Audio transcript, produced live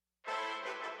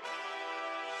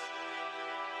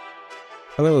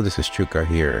Hello, this is Chuka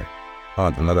here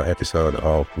on another episode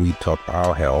of We Talk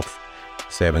Our Health,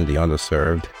 Serving the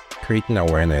Underserved, creating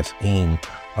awareness in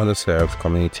underserved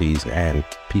communities and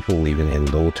people living in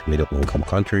low to middle income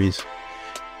countries.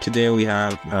 Today we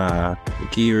have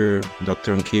Dr.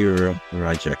 Nkiru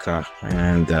Rajeka,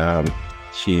 and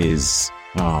she is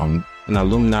an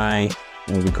alumni,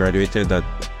 and we graduated at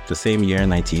the same year,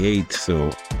 98, so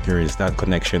there is that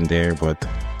connection there, but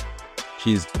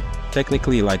she's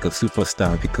technically like a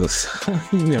superstar because,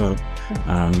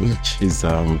 she's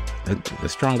a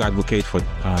strong advocate for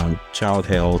child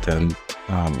health and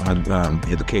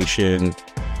education.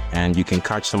 And you can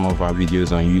catch some of our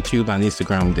videos on YouTube and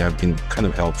Instagram. They have been kind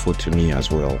of helpful to me as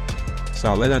well. So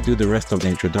I'll let her do the rest of the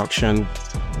introduction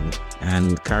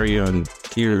and carry on. I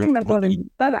think that's all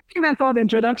the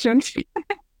introduction.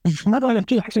 Not all the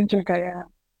introduction, yeah.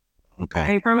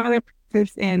 Okay. I primarily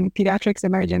practice in pediatrics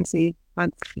emergency.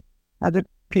 But as a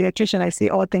pediatrician, I see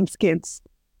all things kids.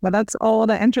 But that's all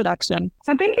the introduction.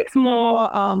 So I think it's more,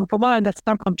 from what I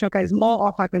understand from Chuka, is more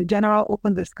of like a general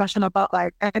open discussion about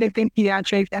like anything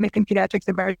pediatrics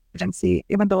emergency.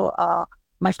 Even though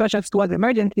my specialty towards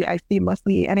emergency, I see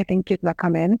mostly anything kids that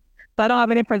come in. So I don't have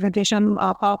any presentation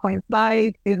PowerPoint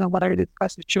slides based on what I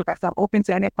discussed with Chuka. So I'm open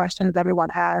to any questions everyone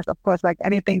has. Of course, like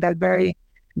anything that's very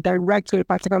direct to a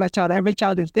particular child. Every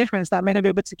child is different, so I may not be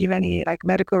able to give any like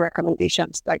medical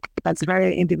recommendations. Like that's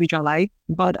very individualized.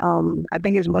 But I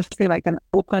think it's mostly like an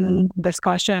open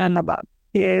discussion about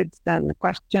kids and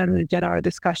questions, general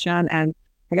discussion, and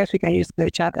I guess we can use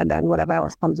the chat and then whatever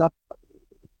else comes up.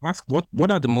 Ask what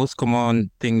are the most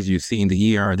common things you see in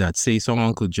the ER that say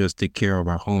someone could just take care of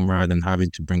at home rather than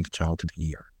having to bring the child to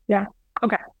the ER? Yeah.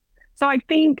 Okay. So I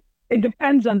think it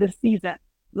depends on the season.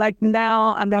 Like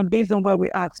now, and then based on where we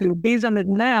are too, based on it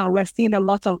now, we're seeing a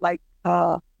lot of like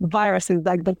viruses,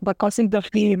 like the causing the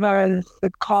fever, the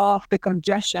cough, the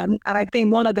congestion. And I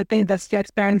think one of the things that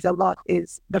scares parents a lot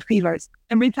is the fevers.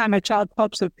 Every time a child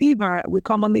pops a fever, we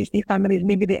commonly see families,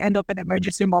 maybe they end up in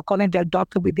emergency room or calling their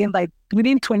doctor within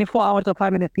 24 hours of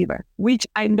having a fever, which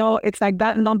I know it's like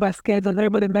that number scares us.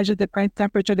 Everybody measures the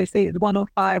temperature, they say it's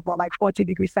 105 or like 40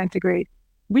 degrees centigrade.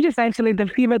 Which essentially the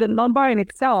fever, the number in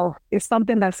itself is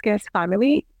something that scares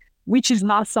family, which is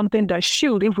not something that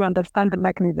should if we understand the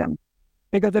mechanism.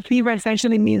 Because the fever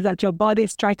essentially means that your body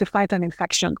is trying to fight an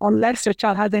infection. Unless your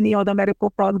child has any other medical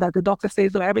problem that the doctor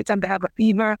says, so every time they have a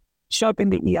fever, show up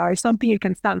in the ER. It's something you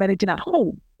can start managing at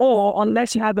home. Or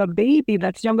unless you have a baby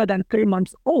that's younger than 3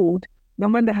 months old,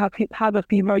 then when they have a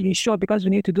fever, you show because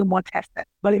we need to do more testing.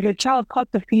 But if your child caught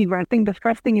the fever, I think the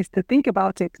first thing is to think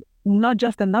about it, not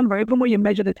just the number. Even when you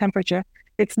measure the temperature,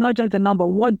 it's not just the number.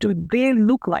 What do they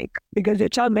look like? Because your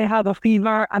child may have a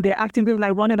fever and they're actively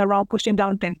like running around, pushing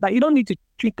down things. But you don't need to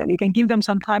treat them. You can give them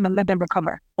some time and let them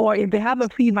recover. Or if they have a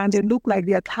fever and they look like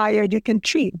they're tired, you can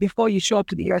treat before you show up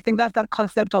to the ER. I think that's that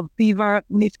concept of fever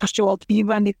needs to show up,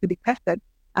 fever needs to be tested,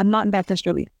 and not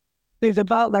necessarily. So it's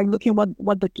about like looking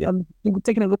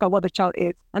taking a look at what the child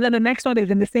is. And then the next one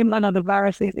is in the same line of the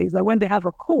viruses is that when they have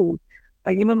a cold,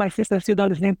 like even my sister still does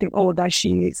the same thing, that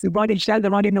she has the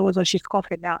runny nose or she's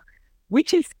coughing now,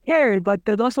 which is scary, but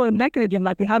there's also a mechanism,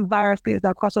 like we have viruses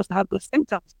that cause us to have those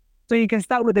symptoms. So you can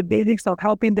start with the basics of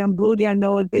helping them blow their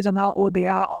nose based on how old they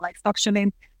are, or like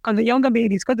suctioning. Because the younger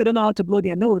babies, because they don't know how to blow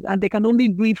their nose and they can only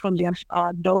breathe from their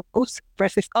nose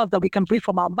versus us that we can breathe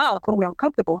from our mouth when we're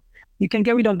uncomfortable. You can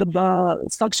get rid of the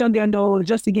suction their nose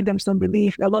just to give them some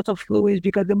relief, a lot of fluids,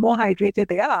 because the more hydrated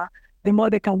they are, the more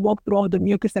they can walk through all the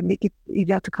mucus and make it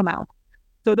easier to come out.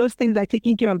 So those things are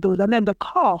taking care of those. And then the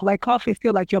cough is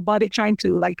still like your body trying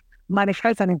to like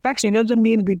manifest an infection. It doesn't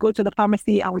mean we go to the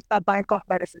pharmacy and we start buying cough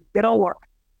medicine. They don't work.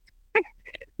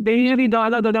 They usually don't, a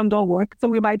lot of them don't work. So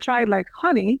we might try like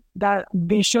honey that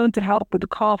been shown to help with the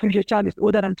cough if your child is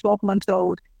older than 12 months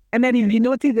old. And then if you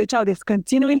notice the child is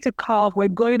continuing to cough, we're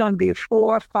going on day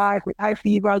 4 or 5 with high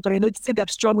fevers, or you notice they're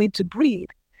struggling to breathe,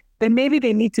 then maybe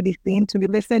they need to be seen, to be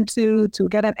listened to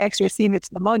get an X-ray, see if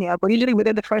it's pneumonia. But usually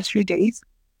within the first few days,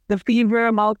 the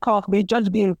fever, mild cough may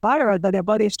just be a virus that their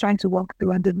body is trying to walk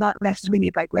through and does not necessarily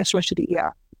need like let's rush to the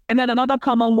ER. And then another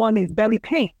common one is belly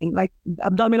pain, like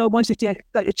abdominal. Once you see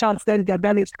that your child says their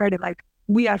belly is hurting, like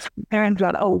we as parents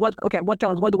are, what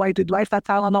do I do? Do I start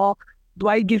Tylenol? Do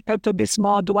I give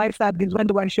Pepto-Bismol? Do I start this? When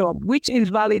do I show up? Which is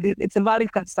valid. It's a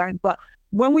valid concern. But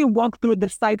when we walk through the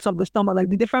sites of the stomach, like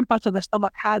the different parts of the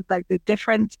stomach has like the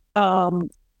different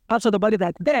parts of the body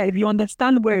that's there. If you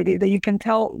understand where it is, then you can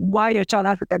tell why your child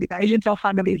has a belly. I usually tell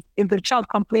families, if the child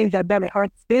complains their belly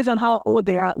hurts, based on how old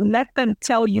they are, let them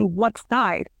tell you what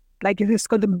side. Like if it's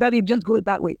because the belly just goes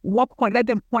that way, what point? Let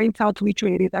them point out which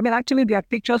way it is. I mean, actually, there are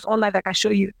pictures online that can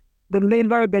show you the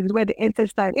liver, but where the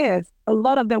intestine is, a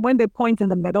lot of them, when they point in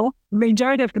the middle,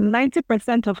 majority of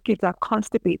 90% of kids are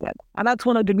constipated. And that's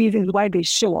one of the reasons why they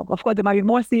show up. Of course, there might be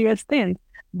more serious things,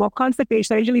 but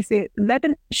constipation, I usually say, let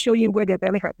them show you where their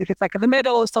belly hurts. If it's like in the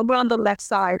middle, somewhere on the left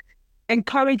side,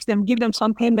 encourage them, give them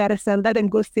some pain medicine, let them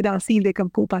go sit down, see if they can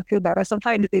poop and feel better.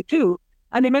 Sometimes they do.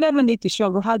 And they may never need to show.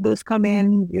 We'll have those come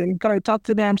in, you got to talk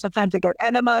to them. Sometimes they get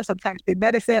enema, sometimes they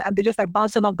medicine, and they're just like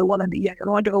bouncing off the wall in the air. You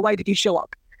wonder, why did you show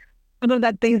up? One of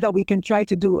the things that we can try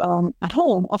to do at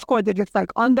home, of course, they're just like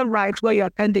on the right where your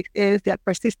appendix is, they're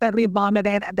persistently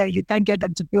vomiting, and then you can't get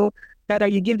them to feel better.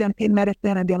 You give them pain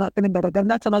medicine and they're not feeling better. Then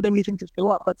that's another reason to show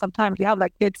up. But sometimes you have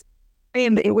like kids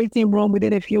in the waiting room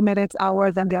within a few minutes,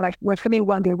 hours, and they're like, we're feeling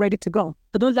well, they're ready to go.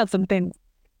 So those are some things.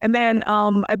 And then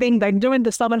I think like during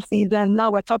the summer season,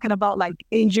 now we're talking about like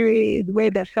injuries,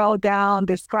 where they fell down,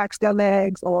 they scratched their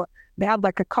legs, or they have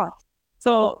like a cut.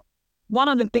 So one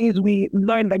of the things we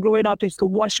learned like growing up is to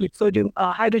wash with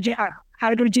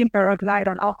hydrogen peroxide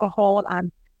and alcohol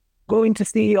and going to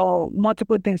see or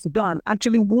multiple things done.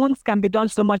 Actually, wounds can be done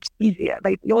so much easier.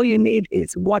 Like all you need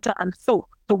is water and soap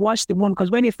to wash the wound, because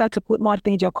when you start to put more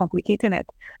things, you're complicating it.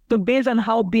 So based on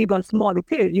how big or small it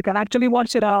is, you can actually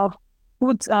wash it off,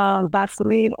 put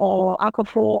Vaseline or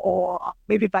alcohol or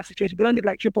maybe Vaseline. We don't need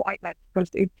like triple ointment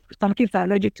because some kids are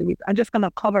allergic to it. I'm just going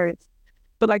to cover it.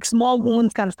 But like small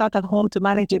wounds can start at home to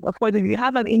manage it. Of course, if you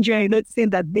have an injury and you're noticing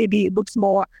that maybe it looks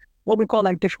more what we call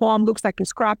like deformed, looks like a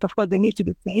scrap, of course, they need to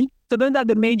be cleaned. So those are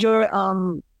the major,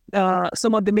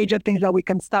 some of the major things that we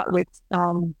can start with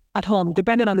at home,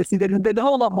 depending on the season. There's a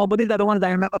whole lot more, but these are the ones I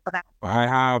remember for now.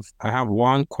 I have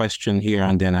one question here,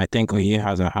 and then I think he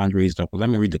has a hand raised up. Let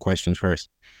me read the questions first.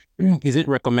 Is it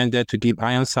recommended to give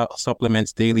iron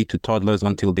supplements daily to toddlers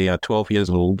until they are 12 years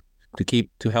old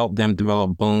to help them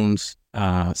develop bones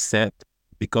set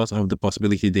because of the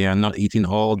possibility they are not eating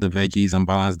all the veggies and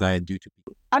balanced diet due to?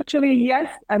 Actually, yes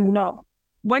and no.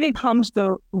 When it comes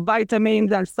to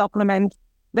vitamins and supplements,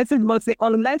 this is mostly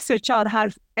unless your child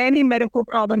has any medical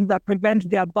problems that prevent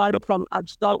their body from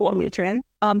absorbing nutrients,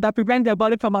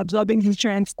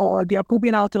 or they're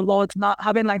pooping out a lot, not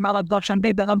having like malabsorption,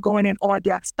 they're not going in, or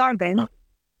they're starving.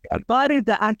 Their bodies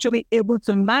are actually able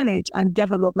to manage and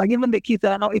develop. Like even the kids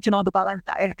that are not eating all the balanced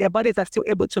diet, their bodies are still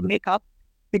able to make up,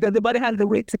 because the body has the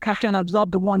way to capture and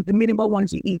absorb the minimal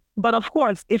ones you eat. But of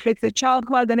course, if it's a child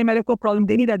who has any medical problem,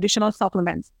 they need additional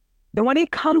supplements. Then when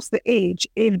it comes to age,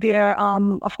 if they're,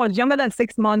 of course, younger than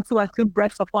 6 months who are still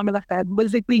breast or formula fed,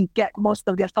 basically get most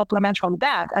of their supplements from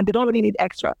that, and they don't really need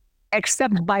extra,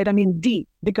 except vitamin D,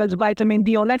 because vitamin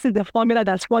D, unless it's a formula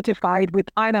that's fortified with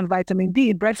iron and vitamin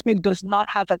D, breast milk does not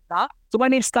have enough. So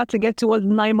when they start to get towards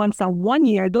 9 months and 1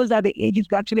 year, those are the ages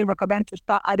we actually recommend to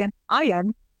start adding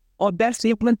iron, or best to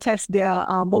even test their,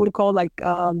 what we call like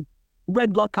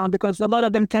red blood count, because a lot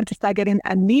of them tend to start getting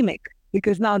anemic,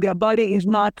 because now their body is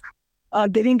not,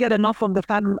 they didn't get enough from the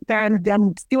parents. They're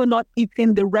still not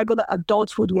eating the regular adult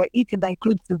food we're eating that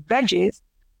includes the veggies.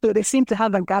 So they seem to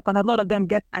have a gap, and a lot of them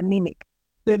get anemic.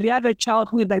 So if you have a child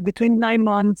who is like between 9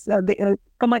 months, the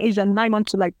common age is 9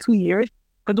 months to like 2 years,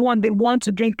 because one, they want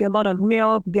to drink a lot of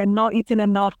milk, they're not eating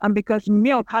enough, and because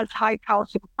milk has high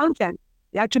calcium content,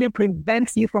 it actually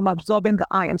prevents you from absorbing the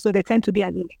iron. So they tend to be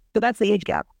anemic. So that's the age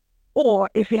gap. Or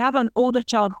if you have an older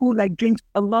child who like drinks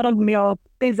a lot of milk,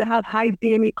 things that have high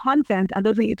dairy content and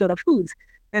doesn't eat other foods,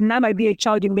 then that might be a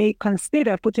child you may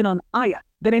consider putting on iron.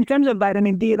 Then in terms of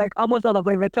vitamin D, like almost all of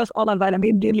them, all our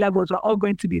vitamin D levels are all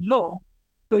going to be low.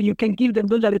 So you can give them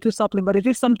those are the two supplements, but it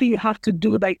is something you have to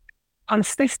do like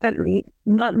consistently,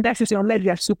 not necessarily unless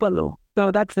they're super low. So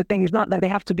that's the thing. It's not that they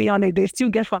have to be on it. They still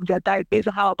get from their diet based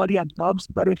on how our body absorbs.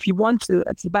 But if you want to,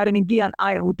 it's vitamin D and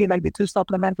iron would be like the two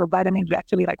supplements or vitamins we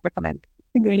actually like recommend.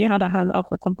 I think you had a hand up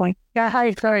at some point. Yeah,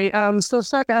 hi, sorry. So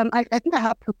I think I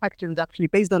have two questions actually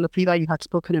based on the fever you had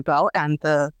spoken about and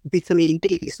the vitamin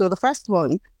D. So the first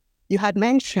one, you had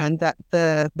mentioned that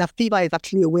the fever is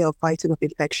actually a way of fighting off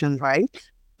infection, right?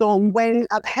 So when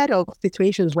I've heard of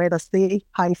situations where the say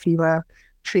high fever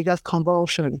triggers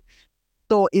convulsion,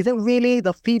 so is it really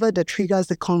the fever that triggers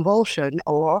the convulsion,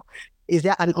 or is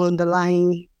there an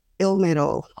underlying ailment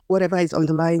or whatever is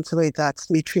underlying to it that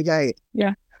may trigger it?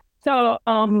 Yeah. So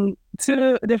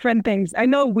two different things. I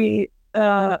know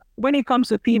when it comes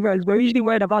to fevers, we're usually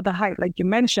worried about the height, like you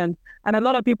mentioned, and a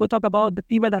lot of people talk about the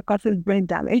fever that causes brain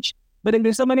damage. But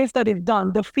there's so many studies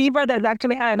done. The fever that's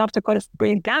actually high enough to cause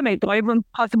brain damage or even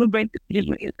possible brain disease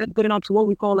is good enough to what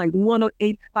we call like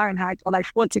 108 Fahrenheit or like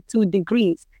 42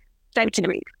 degrees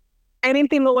centigrade.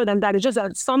 Anything lower than that is just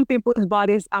that some people's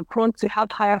bodies are prone to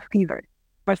have higher fever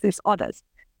versus others.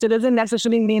 So it doesn't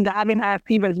necessarily mean that having higher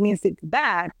fevers means it's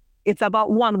bad. It's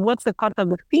about one, what's the cause of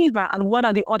the fever, and what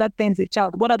are the other things the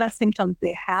child, what other symptoms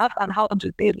they have, and how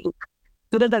do they look.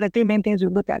 So those are the three main things we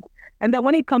look at. And then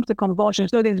when it comes to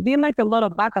convulsions, so there's been like a lot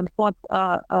of back and forth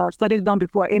studies done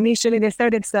before. Initially, they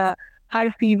said it's a high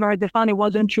fever. They found it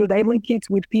wasn't true. That even kids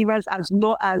with fevers as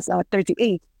low as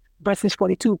 38 versus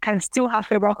 42 can still have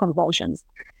febrile convulsions.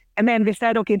 And then they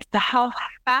said, okay, it's how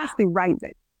fast it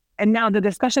rises. And now the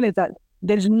discussion is that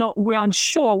we're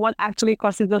unsure what actually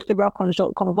causes those febrile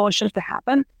convulsions to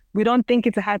happen. We don't think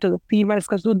it's a height of the fevers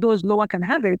because those lower can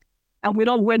have it. And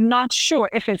we're not sure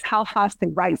if it's how fast it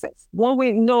rises. What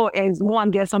we know is,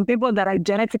 one, there are some people that are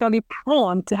genetically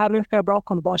prone to having febrile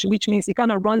convulsion, which means it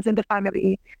kind of runs in the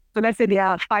family. So let's say there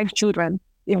are 5 children.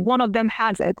 If one of them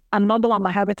has it, another one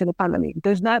might have it in the family.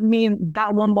 Does that mean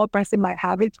that one more person might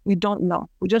have it? We don't know.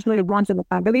 We just know it runs in the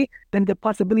family, then the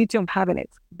possibility of having it.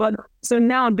 But so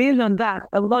now, based on that,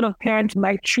 a lot of parents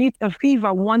might treat a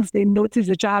fever once they notice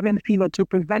the child having a fever to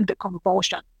prevent the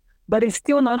convulsion. But it's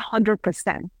still not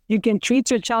 100%. You can treat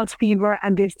your child's fever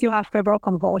and they still have febrile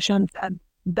convulsions, and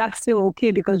that's still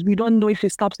okay because we don't know if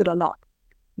it stops it or not.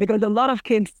 Because a lot of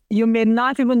kids, you may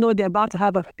not even know they're about to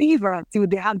have a fever until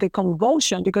they have the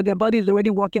convulsion because their body is already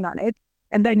working on it.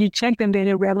 And then you check them, then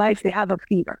you realize they have a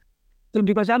fever. So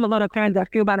because I have a lot of parents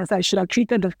that feel bad and say, I should have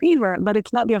treated the fever, but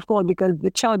it's not their fault because the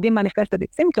child didn't manifest the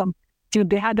symptom till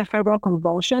they had the febrile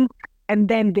convulsion. And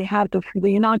then they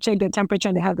now check the temperature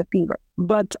and they have the fever.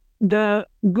 But the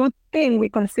good thing we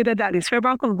consider that is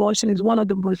febrile convulsion is one of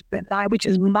the most benign, which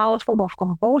is mild form of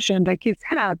convulsion that kids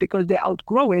have because they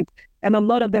outgrow it. And a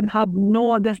lot of them have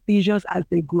no other seizures as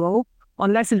they grow,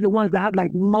 unless it's the ones that have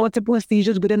like multiple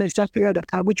seizures within a short period of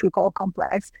time, which we call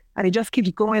complex. And it just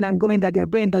keeps going and going that their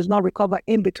brain does not recover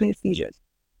in between seizures.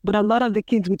 But a lot of the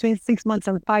kids between 6 months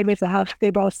and 5 years that have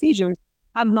febrile seizures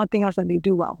have nothing else and they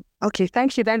do well. Okay,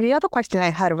 thank you. Then the other question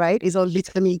I had, right, is on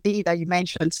vitamin D that you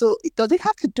mentioned. So does it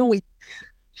have to do with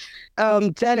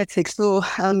genetics? So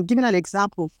giving an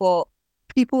example for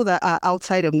people that are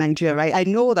outside of Nigeria, right? I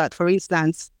know that, for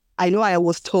instance, I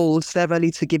was told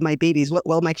severally to give my babies,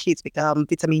 my kids,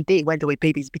 vitamin D when they were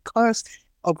babies because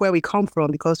of where we come from,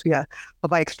 because we are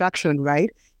of our extraction, right?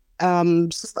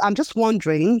 So I'm just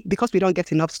wondering, because we don't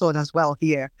get enough sun as well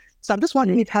here. So I'm just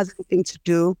wondering if it has anything to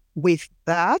do with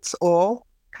that, or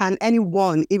can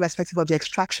anyone, irrespective of the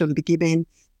extraction, be given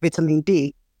vitamin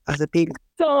D as a baby?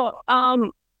 So,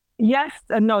 yes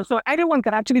and no. So anyone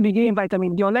can actually be given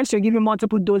vitamin D unless you're giving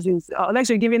multiple doses, unless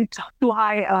you're giving too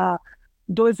high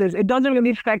doses. It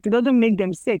doesn't make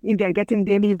them sick if they're getting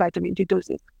daily vitamin D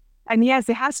doses. And yes,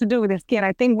 it has to do with the skin.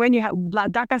 I think when you have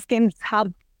darker skins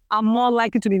are more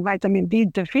likely to be vitamin D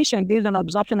deficient based on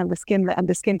absorption of the skin and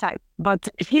the skin type. But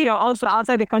here also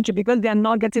outside the country, because they're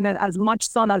not getting as much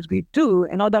sun as we do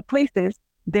in other places,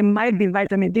 they might be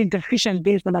vitamin D deficient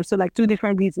based on that. So like 2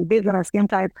 different reasons, based on our skin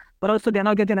type, but also they're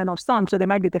not getting enough sun, so they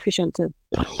might be deficient too.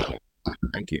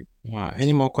 Thank you.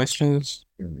 Any more questions?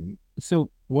 So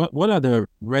what are the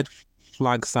red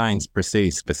flag signs per se,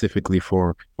 specifically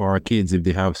for our kids if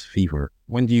they have fever?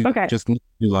 When do you just need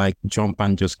to jump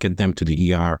and just get them to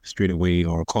the ER straight away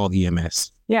or call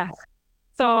EMS? Yeah.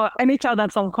 So any child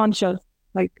that's unconscious,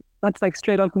 that's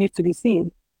straight up needs to be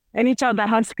seen. Any child that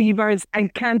has fevers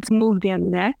and can't move their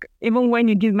neck, even when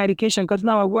you give medication, because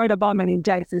now we're worried about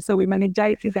meningitis. So with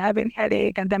meningitis, they're having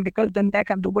headache, and then because the neck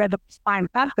and where the spine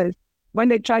passes, when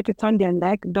they try to turn their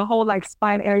neck, the whole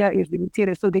spine area is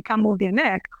irritated, so they can't move their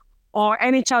neck. Or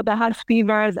any child that has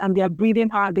fevers and they're breathing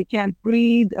hard, they can't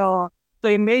breathe, so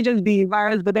it may just be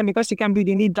virus, but then because you can't breathe,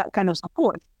 you need that kind of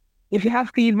support. If you have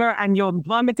fever and you're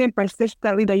vomiting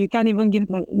persistently that you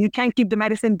can't keep the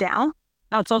medicine down,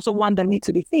 that's also one that needs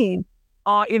to be seen.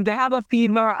 Or if they have a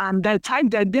fever and there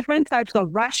are different types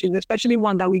of rashes, especially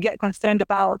one that we get concerned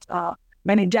about,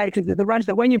 meningitis, is the rash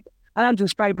that when you, I don't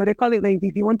describe, but they call it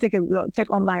if you want to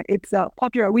check online, it's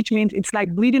purpura, which means it's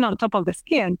like bleeding on top of the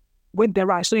skin with the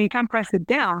rash, so you can't press it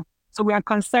down. So we are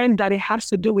concerned that it has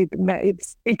to do with,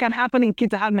 it can happen in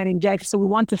kids that have meningitis, so we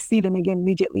want to see them again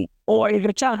immediately. Or if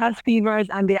a child has fevers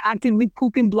and they're actively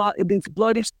pooping blood, if it's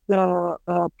bloodish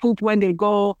poop when they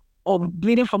go, or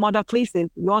bleeding from other places,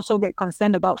 we also get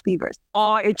concerned about fevers.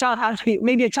 Or a child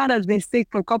maybe a child has been sick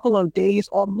for a couple of days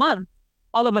or months,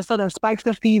 all of a sudden spikes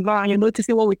the fever, and you're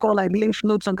noticing what we call lymph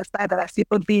nodes on the side that are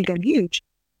super big and huge.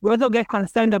 We also get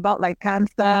concerned about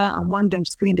cancer and want them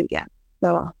screened again.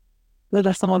 So those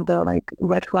are some of the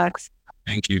red flags.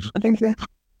 Thank you. I think so.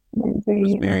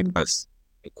 Rosemary has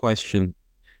a question.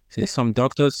 Some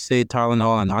doctors say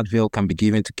Tylenol and Advil can be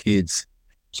given to kids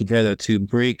together to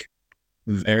break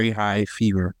very high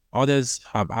fever. Others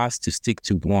have asked to stick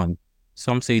to one.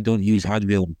 Some say don't use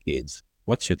Advil on kids.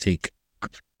 What's your take?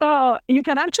 So you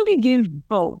can actually give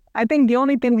both. I think the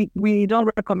only thing we don't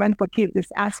recommend for kids is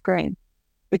aspirin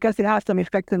because it has some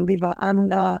effect on liver.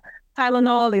 And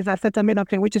Tylenol is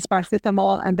acetaminophen, which is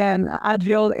paracetamol, and then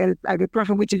Advil is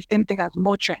ibuprofen, which is same thing as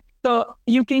Motrin. So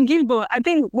you can give both. I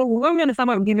think when we understand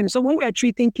what we're giving, so when we are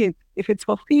treating kids, if it's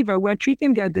for fever, we're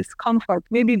treating their discomfort.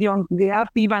 Maybe they have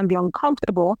fever and they're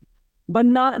uncomfortable, but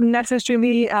not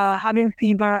necessarily having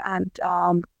fever and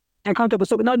uncomfortable.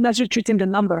 So we're not necessarily treating the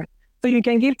number. So you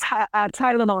can give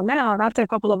Tylenol now, and after a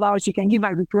couple of hours, you can give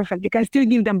ibuprofen. You can still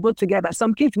give them both together.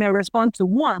 Some kids may respond to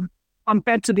one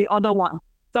compared to the other one.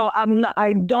 So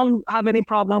I don't have any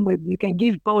problem with you can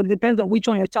give both. It depends on which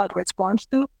one your child responds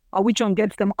to or which one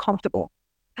gets them comfortable.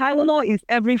 Tylenol is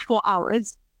every 4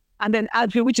 hours, and then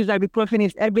Advil, which is ibuprofen,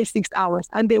 is every 6 hours,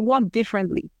 and they work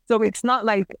differently. So it's not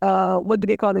like, what do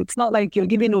they call it? It's not like you're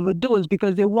giving overdose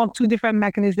because they work two different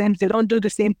mechanisms. They don't do the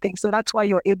same thing. So that's why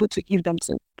you're able to give them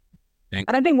two.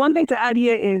 And I think one thing to add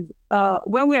here is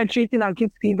when we are treating our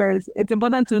kids' fevers, it's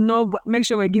important to make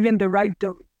sure we're giving the right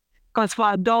dose. Because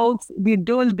for adults, we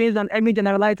dose based on every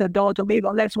generalized adult or maybe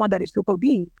unless one that is super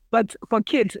obese. But for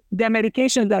kids, their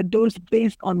medications are dosed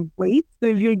based on weight. So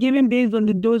if you're giving based on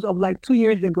the dose of like 2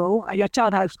 years ago and your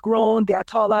child has grown, they are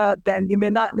taller, then you may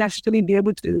not necessarily be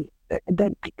able to,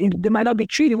 then they might not be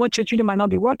treating, what you're treating might not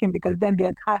be working because then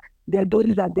their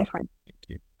doses are different.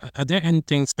 Are there any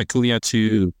things peculiar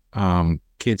to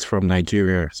kids from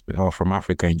Nigeria or from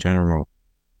Africa in general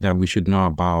that we should know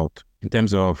about in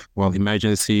terms of,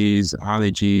 emergencies,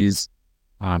 allergies,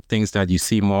 things that you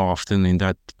see more often in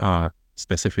that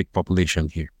specific population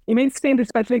here? You mean seeing the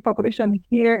specific population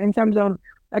here in terms of,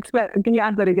 can you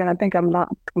ask that again? I think I'm not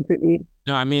completely...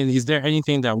 No, I mean, is there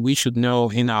anything that we should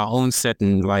know in our own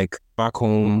setting, like back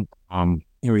home,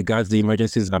 in regards to the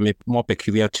emergencies that may be more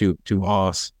peculiar to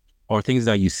us, or things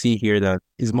that you see here that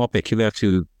is more peculiar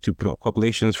to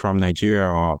populations from Nigeria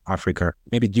or Africa,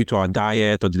 maybe due to our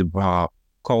diet or the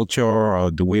culture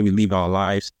or the way we live our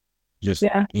lives?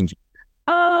 That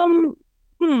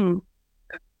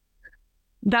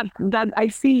I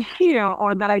see here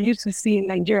or that I used to see in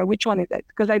Nigeria, which one is it?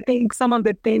 Because I think one of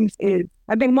the things is,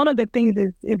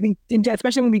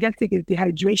 especially when we get sick, is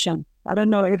dehydration.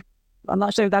 I'm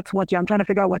not sure if that's what I'm trying to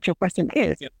figure out what your question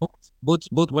is. Yeah,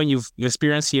 both when you've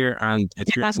experienced here and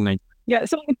experienced in Nigeria. Yeah,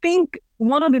 so I think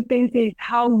one of the things is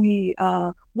how we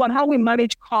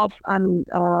manage cough and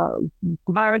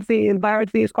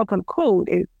viruses, cough and cold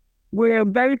is we're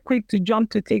very quick to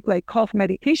jump to take like cough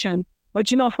medication.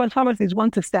 But of course, pharmacies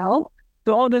want to sell.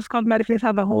 So all those cough medicines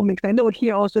have a whole mix. I know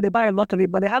here also they buy a lot of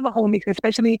it, but they have a whole mix,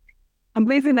 especially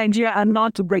places in Nigeria are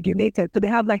not regulated. So they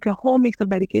have like a whole mix of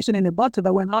medication in a bottle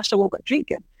that we're not sure what we're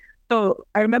drinking. So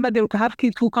I remember they would have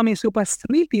kids who come in super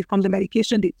sleepy from the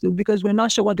medication they do because we're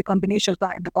not sure what the combinations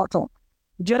are in the bottle.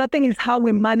 The other thing is how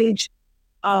we manage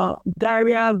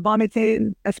diarrhea,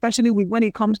 vomiting, especially when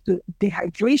it comes to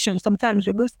dehydration. Sometimes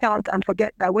we lose count and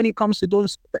forget that when it comes to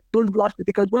those bloods,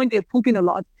 because when they're pooping a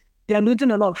lot, they're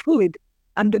losing a lot of fluid.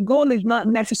 And the goal is not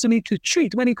necessarily to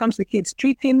treat. When it comes to kids,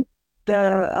 treating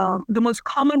the most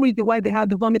common reason why they have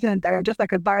the vomiting and diarrhea, just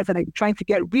like a virus that I'm trying to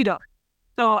get rid of.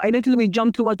 So I literally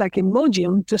jump towards like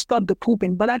Imodium to stop the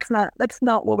pooping, but that's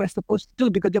not what we're supposed to do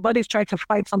because the body is trying to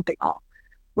fight something off.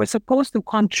 We're supposed to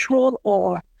control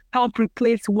or help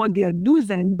replace what they're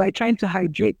losing by trying to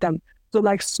hydrate them. So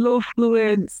like slow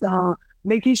fluids,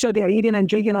 making sure they're eating and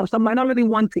drinking. Some might not really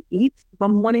want to eat,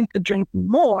 but wanting to drink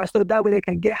more so that way they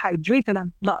can get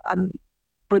hydrated and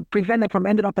prevent them from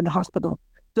ending up in the hospital.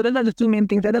 So those are the two main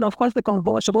things. And then of course the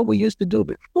convulsion, what we used to do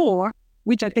before,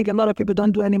 which I think a lot of people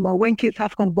don't do anymore. When kids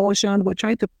have convulsion, we're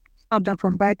trying to stop them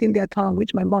from biting their tongue,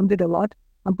 which my mom did a lot,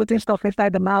 and putting stuff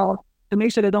inside the mouth to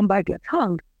make sure they don't bite their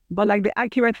tongue. But like the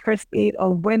accurate first aid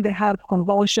of when they have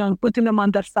convulsion, putting them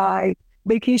on the side,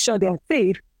 making sure they're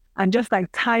safe, and just like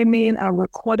timing and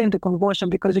recording the convulsion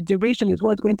because the duration is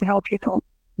what's going to help you know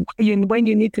when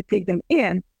you need to take them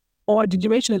in, or the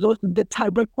duration is also, the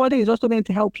type recording is also going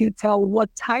to help you tell what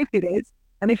type it is,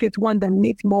 and if it's one that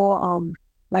needs more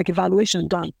like evaluation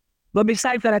done. But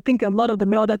besides that, I think a lot of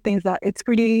the other things that it's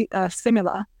pretty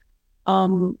similar.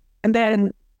 And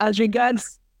then as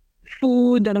regards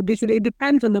food and obesity, it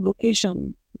depends on the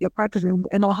location you're practicing.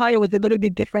 In Ohio, it's a little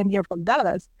bit different here from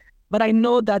Dallas, but I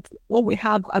know that what we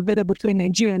have available to in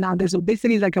Nigeria now, there's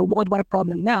obesity is like a worldwide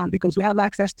problem now because we have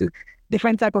access to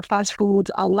different type of fast foods.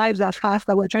 Our lives are fast,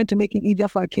 that we're trying to make it easier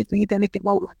for our kids to eat anything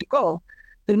while we want to go.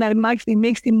 So now it makes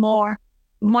it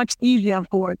much easier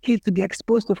for kids to be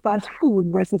exposed to fast food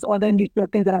versus other nutritional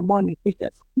things that are more nutritious.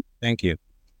 Thank you.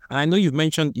 I know you've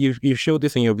mentioned, you've showed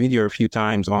this in your video a few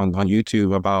times on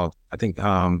YouTube about, I think,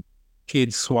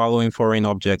 kids swallowing foreign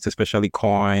objects, especially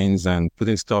coins, and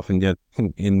putting stuff in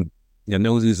their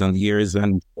noses and ears.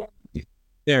 And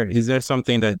is there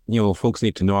something that folks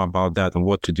need to know about that and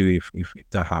what to do if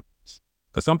that happens?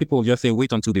 Because some people just say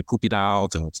wait until they poop it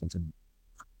out or something.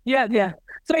 Yeah.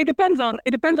 So it depends on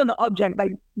the object.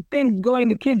 Like things going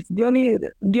to kids, the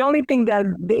only thing that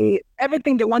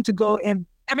everything they want to go in,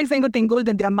 every single thing goes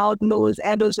in their mouth, nose,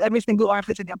 and every single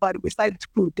orifice in their body besides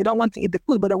food. They don't want to eat the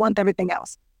food, but they want everything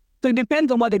else. So it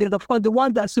depends on what it is. Of course, the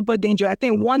ones that are super dangerous, I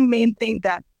think one main thing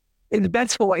that is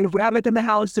best for if we have it in the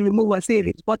house to remove or save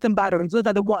it, bottom batteries. Those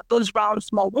are those round,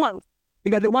 small ones.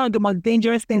 Because they're one of the most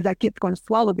dangerous things that kids can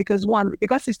swallow because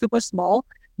it's super small,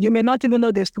 you may not even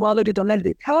know they swallowed it unless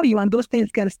they tell you, and those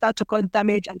things can start to cause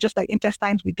damage and just like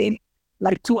intestines within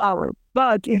like 2 hours.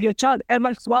 But if your child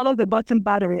ever swallows the bottom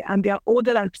battery and they're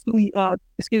older than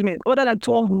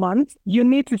 12 months, you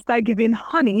need to start giving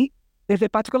honey. There's a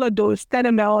particular dose, 10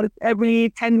 ml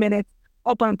every 10 minutes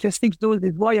up until 6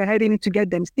 doses while you're heading to get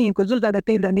them steamed, because those are the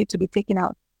things that need to be taken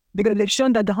out. Because they've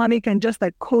shown that the honey can just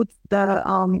like coat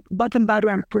the bottom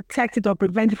battery and protect it or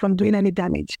prevent it from doing any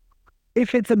damage.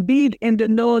 If it's a bead in the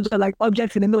nose or like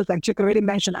objects in the nose, like Chick already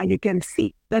mentioned, and you can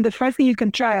see, then the first thing you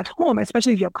can try at home,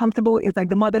 especially if you're comfortable, is like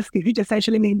the mother's gift, which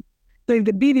essentially means, so if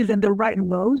the bead is in the right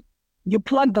nose, you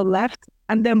plug the left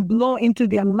and then blow into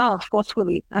their mouth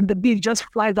forcefully, and the bead just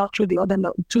flies out through the other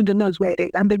nose, through the nose where it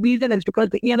is. And the reason is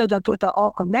because the ear, nose, and throat are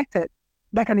all connected.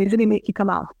 That can easily make you come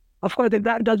out. Of course, if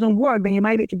that doesn't work, then you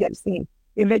might need to get seen.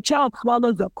 If a child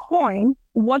swallows a coin,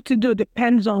 what to do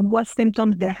depends on what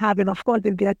symptoms they're having. Of course,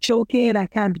 if they're choking and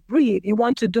can't breathe, you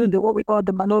want to do what we call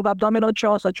the maneuver abdominal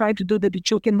thrust, or try to do the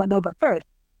choking maneuver first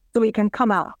so it can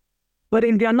come out. But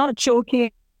if they're not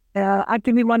choking,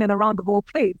 actively running around the whole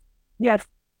place, yes,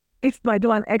 it's by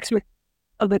doing an X-ray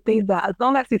of the things that, as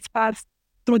long as it's passed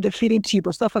through the feeding tube or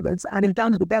esophagus and it's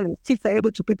down to the belly, teeth are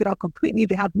able to pick it out completely.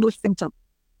 They have no symptoms.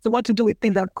 So what to do with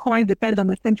things like coins depends on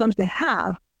the symptoms they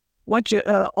have, or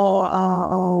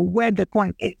where the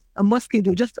coin is. Most kids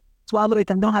will just swallow it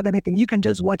and don't have anything. You can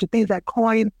just watch it. Things like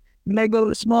coin,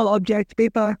 Lego, small objects,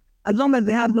 paper. As long as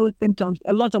they have no symptoms,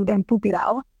 a lot of them poop it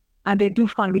out and they do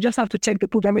fine. We just have to check the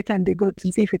poop every time they go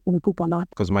to see if it's going to poop or not.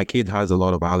 Because my kid has a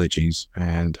lot of allergies,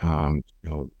 and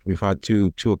we've had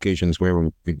two occasions where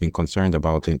we've been concerned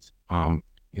about it.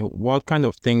 What kind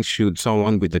of things should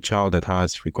someone with a child that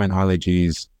has frequent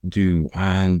allergies do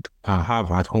and have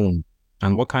at home?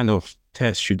 And what kind of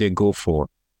tests should they go for?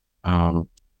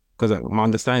 Because my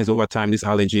understanding is over time, these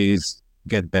allergies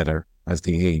get better as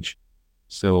they age.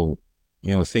 So,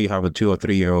 say you have a 2 or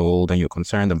 3 year old and you're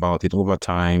concerned about it over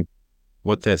time,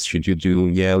 what tests should you do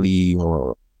yearly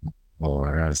or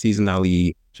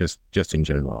seasonally, just in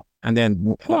general? And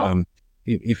then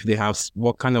if they have,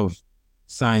 what kind of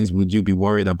signs would you be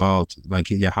worried about? Like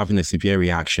you're having a severe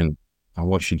reaction, and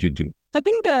what should you do? I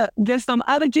think that there's some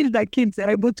allergies that kids are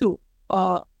able to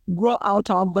grow out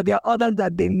of, but there are others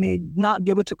that they may not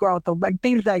be able to grow out of. Like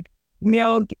things like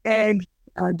milk, eggs,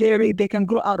 dairy, they can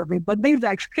grow out of it. But things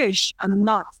like fish and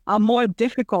nuts are more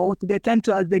difficult. They tend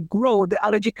to, as they grow, the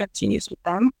allergy continues with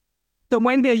them. So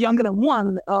when they're younger than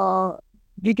 1,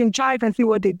 you can try it and see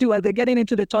what they do. As they're getting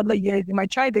into the toddler years, you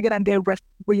might try it again and they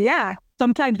react.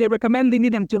 Sometimes they recommend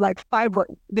leading them to like 5,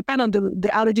 depending on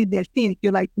the allergy they're seeing,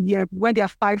 when they are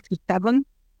 5 to 7,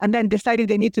 and then deciding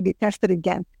they need to be tested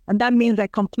again. And that means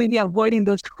like completely avoiding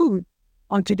those foods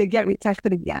until they get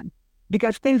retested again.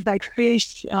 Because things like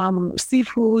fish,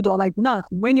 seafood, or like nuts,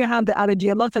 when you have the allergy,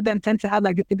 a lot of them tend to have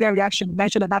like a severe reaction,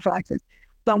 mentioned anaphylaxis.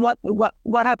 So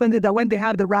what happens is that when they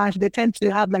have the rash, they tend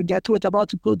to have like their throat about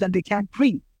to close and they can't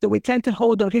breathe. So we tend to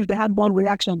hold off if they had one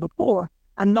reaction before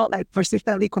and not like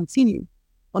persistently continue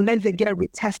unless they get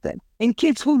retested. In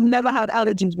kids who've never had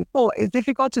allergies before, it's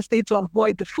difficult to stay to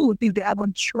avoid the food if they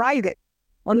haven't tried it,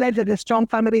 unless there's a strong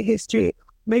family history.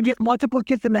 Maybe if multiple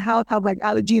kids in the house have like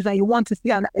allergies and you want to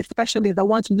see, and especially they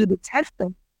want to do the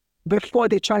testing before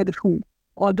they try the food.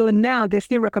 Although now they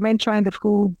still recommend trying the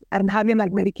food and having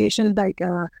like medications like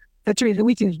cetirizine,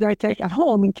 which is Zyrtec at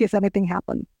home in case anything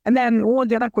happens. And then there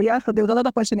was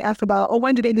another question he asked about,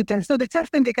 when do they do tests? So the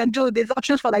testing they can do, there's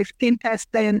options for like skin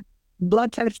testing,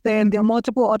 blood testing. There are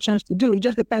multiple options to do. It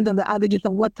just depends on the allergies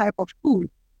and what type of food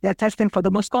they're testing for.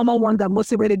 The most common one that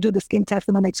mostly where they do the skin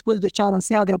testing and expose the child and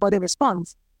see how their body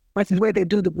responds, versus where they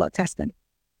do the blood testing.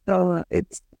 So it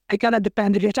kind of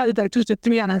depends. If your child is like 2 to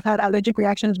 3 and has had allergic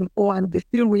reactions before and they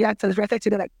still react as reacted to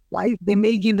the like life, they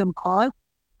may give them call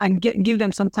and give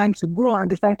them some time to grow and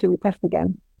decide to retest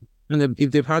again. And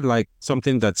if they've had like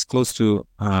something that's close to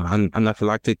an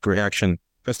anaphylactic reaction,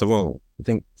 first of all, I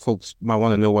think folks might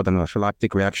want to know what an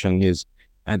anaphylactic reaction is.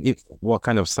 and if what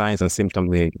kind of signs and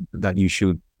symptoms that you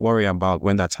should worry about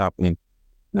when that's happening.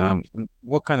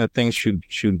 What kind of things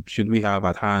should we have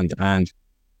at hand? And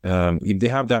if they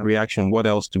have that reaction, what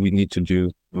else do we need to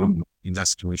do in that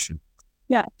situation?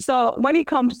 Yeah. So when it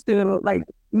comes to like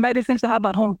medicines to have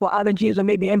at home for allergies, or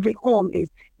maybe every home it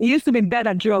used to be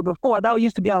Benadryl before. That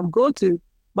used to be our go-to.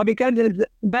 But because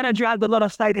Benadryl has a lot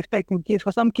of side effects in kids,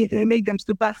 for some kids, it make them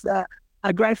super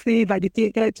aggressive,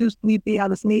 agitated, too sleepy,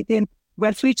 hallucinating.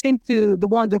 We're switching to the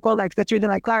ones they call like cetirizine,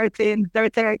 like Claritin,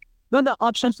 Zyrtec. Those are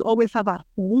options to always have at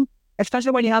home,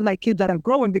 especially when you have like kids that are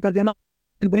growing, because they're not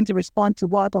going to respond to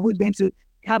what, or who's going to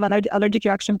have an allergic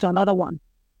reaction to another one.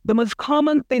 The most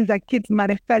common things that kids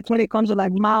manifest when it comes to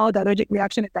like mild allergic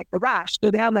reaction is like the rash.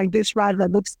 So they have like this rash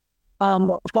that looks,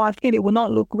 for our skin, it will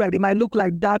not look red. It might look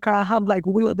like darker, have like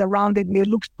wheels around it, may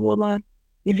look swollen.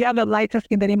 If you have a lighter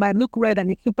skin, then it might look red and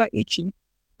it's super itchy.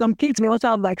 Some kids may also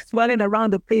have like swelling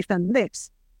around the face and lips.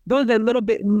 Those are a little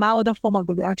bit milder form of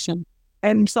the reaction.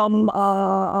 And some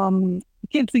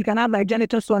kids, you can have like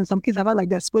genital swelling. Some kids have like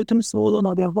their scrotum swollen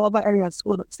or their vulva area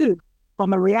swollen too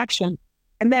from a reaction.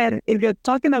 And then if you're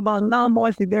talking about now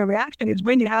more severe reaction, is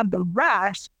when you have the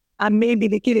rash and maybe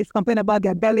the kid is complaining about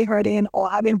their belly hurting or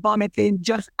having vomiting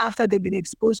just after they've been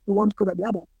exposed to one food or the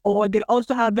other. Or they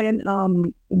also having,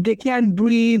 they can't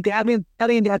breathe, they're having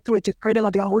belly in their throat, it's hurting or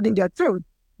they're holding their throat.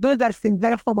 Those are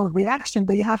severe form of reaction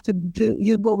that you have to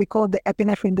use what we call the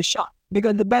epinephrine, the shot.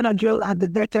 Because the Benadryl and the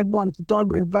Zyrtec ones don't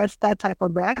reverse that type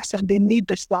of reaction. They need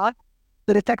the shot.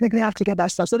 So they technically have to get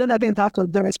that shot. So then I think have to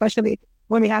do, especially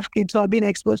when we have kids who are being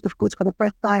exposed to foods for the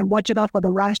first time, watching out for the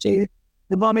rashes,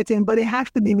 the vomiting, but it has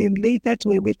to be related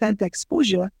to a recent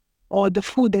exposure or the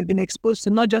food they've been exposed to,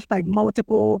 not just like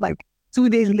multiple, like 2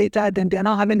 days later, then they're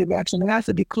not having the reaction. It has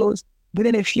to be close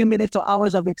within a few minutes or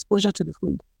hours of exposure to the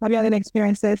food. Have you had any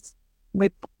experiences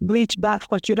with bleach bath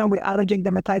for children with allergic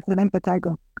dermatitis and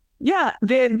impetigo? Yeah,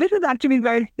 this is actually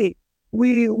very safe.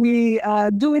 We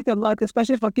do it a lot,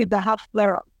 especially for kids that have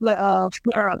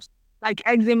flare-ups, like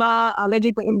eczema,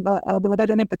 allergic dermatitis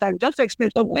and impetigo. Just to explain,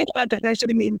 so bleach bath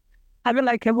essentially means having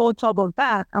like a whole tub of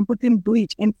bath and putting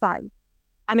bleach inside.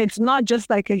 And it's not just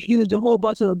like the whole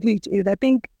bottle of bleach. I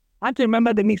think, I have to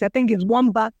remember the mix. I think it's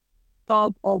 1 bath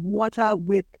tub of water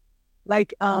with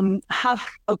like half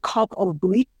a cup of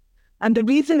bleach. And the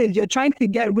reason is you're trying to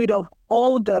get rid of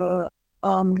all the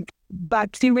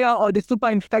bacteria or the super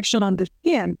infection on the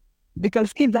skin,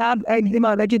 because kids that have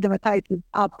eczema, allergic dermatitis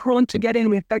are prone to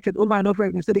getting infected over and over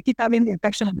again. So they keep having the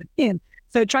infection on the skin.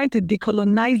 So you're trying to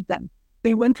decolonize them.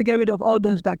 They want to get rid of all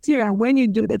those bacteria. And when you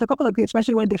do, there's a couple of kids,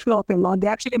 especially when they fill up a lot, they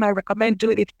actually might recommend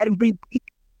doing it every week.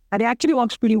 And it actually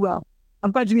works pretty well.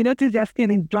 Of course, if you notice their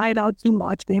skin is dried out too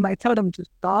much, they might tell them to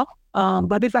stop.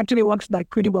 But this actually works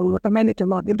like pretty well. We recommend it a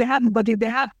lot. If they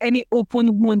have any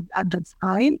open wounds at the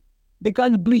time,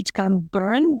 because bleach can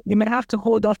burn, you may have to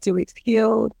hold off till it's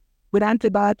healed with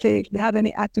antibiotics. If they have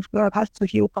any active flare, it has to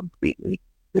heal completely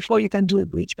before you can do a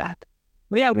bleach bath.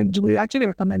 But yeah, we actually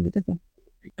recommend it.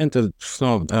 Into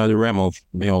the realm of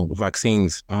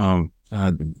vaccines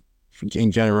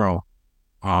in general.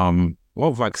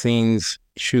 What vaccines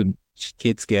should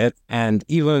kids get, and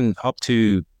even up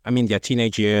to their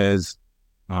teenage years?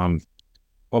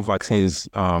 What vaccines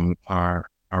are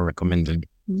recommended?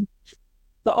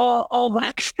 So all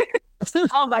vaccines,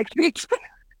 all vaccines,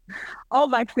 all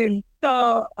vaccines.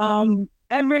 So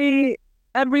every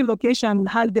location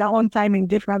has their own timing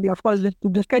differently. Of course,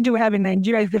 the schedule we have in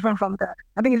Nigeria is different from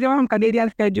I think it's different from Canadian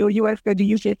schedule, US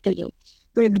schedule, UK schedule.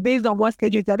 So it's based on what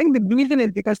schedule it is. I think the reason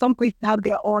is because some places have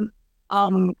their own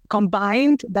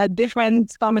combined, that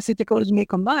different pharmaceuticals may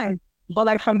combine. But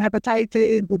like from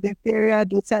hepatitis, the diphtheria,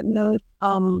 the tetanus,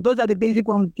 those are the basic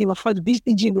ones. Of course,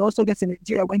 BCG will also get in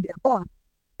Nigeria when they're born.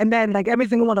 And then like every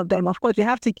single one of them, of course, you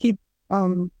have to keep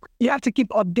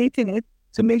updating it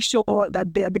to make sure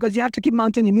that because you have to keep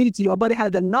mounting immunity. Your body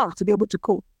has enough to be able to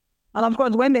cope. And of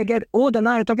course, when they get older,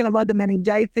 now you're talking about the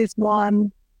meningitis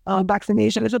one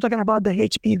vaccination. We're talking about the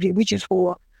HPV, which is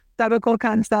for cervical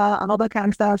cancer and other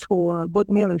cancers for both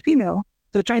male and female.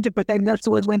 So trying to protect them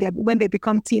towards when they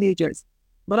become teenagers.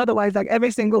 But otherwise, like every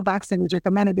single vaccine is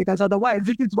recommended, because otherwise,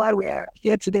 this is why we're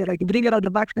here today. Like if we didn't get all the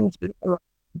vaccines,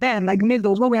 then like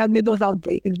measles, when we had measles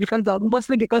outbreak, it's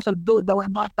mostly because of those that were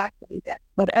not vaccinated.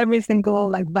 But every single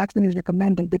like vaccine is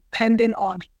recommended depending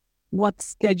on what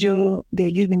schedule they're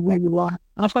using where you are.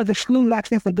 And of course, the flu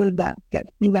vaccine for those that get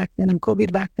flu vaccine, and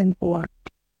COVID vaccine for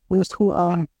those who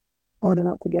are old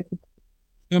enough to get it.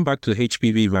 Going back to the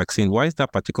HPV vaccine, why is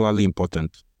that particularly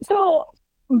important? So,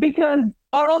 because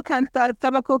oral cancer,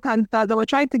 cervical cancer, they were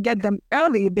trying to get them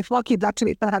early before kids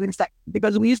actually start having sex.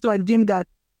 Because we used to assume that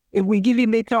if we give it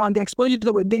later on, the exposure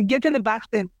to getting the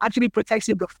vaccine actually protects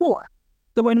you before.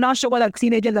 So we're not sure what our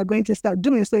teenagers are going to start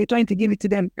doing. So you're trying to give it to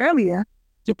them earlier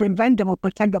to prevent them or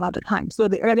protect them at the time. So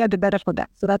the earlier, the better for them.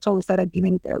 So that's why we started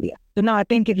giving it earlier. So now I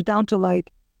think it's down to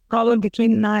like probably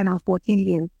between 9 and 14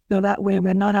 years. So that way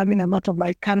we're not having a lot of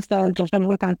like cancer,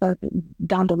 gestational cancer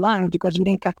down the line because we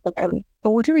didn't catch it early.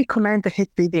 So would you recommend the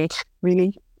HPV?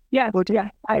 Really? Yeah, I would.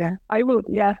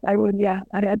 Yes, I would. Yeah,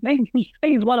 I think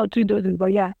it's 1 or 2 doses,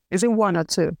 but yeah. Is it 1 or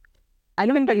 2? I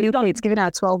know in the UK it's given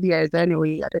out 12 years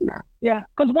anyway. I don't know. Yeah,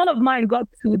 because one of mine got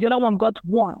 2, the other one got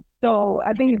 1. So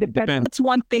I think it depends. That's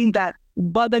one thing that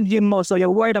bothers you most, or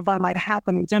you're worried about might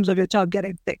happen in terms of your child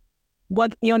getting sick.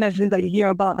 What illnesses that you hear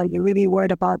about are you really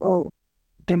worried about? Oh,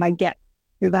 they might get.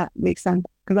 If that makes sense.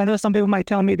 Because I know some people might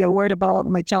tell me they're worried about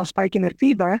my child spiking a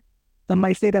fever. Some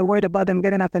might say they're worried about them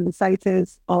getting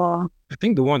appendicitis or... I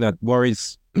think the one that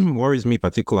worries me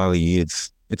particularly,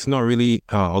 it's not really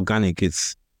organic.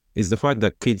 It's the fact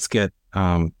that kids get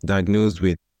diagnosed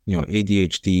with,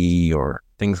 ADHD or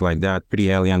things like that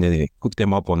pretty early, and then they hook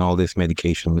them up on all these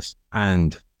medications.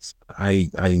 And I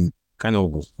kind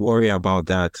of worry about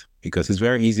that because it's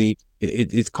very easy.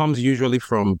 It comes usually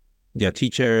from their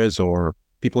teachers or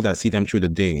people that see them through the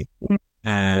day.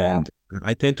 And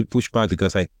I tend to push back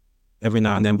because every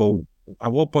now and then, but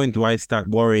at what point do I start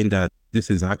worrying that this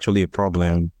is actually a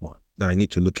problem that I need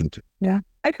to look into? Yeah,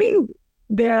 I think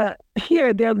there are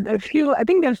a few, I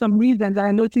think there's some reasons that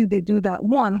I noticed they do that.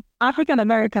 One, African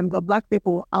Americans or Black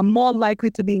people are more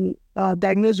likely to be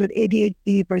diagnosed with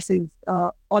ADHD versus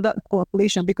other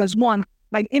population because one,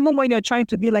 like even when you're trying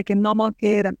to be like a normal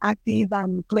kid and active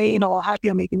and playing or happy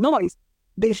or making noise,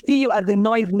 they see you as a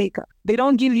noise maker. They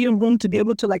don't give you room to be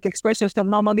able to like express yourself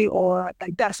normally or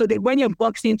like that. So when you're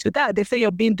boxed into that, they say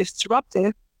you're being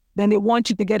disruptive, then they want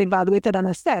you to get evaluated and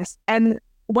assessed. And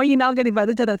when you now get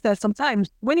evaluated and assessed, sometimes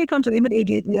when you come to even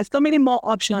ADHD, there's so many more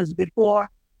options before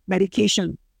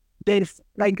medication. There's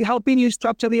like helping you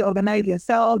structurally organize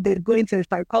yourself. There's going to a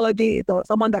psychologist or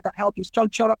someone that can help you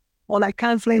structure or like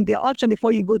counseling. The option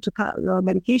before you go to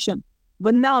medication.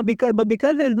 But now because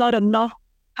there's not enough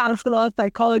counselors,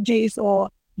 psychologists, or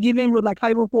giving like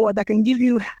 504 that can give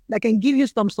you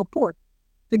some support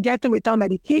to get them without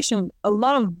medication. A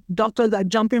lot of doctors are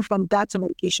jumping from that to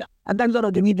medication, and that's one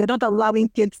of the reasons they're not allowing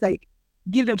kids like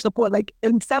give them support. Like a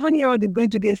 7-year-old is going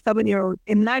to be a 7-year-old,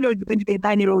 a 9-year-old is going to be a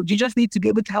 9-year-old. You just need to be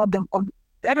able to help them.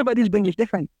 Everybody's brain is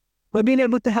different, but being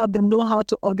able to help them know how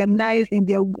to organize in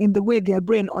the way their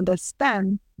brain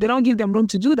understand. They don't give them room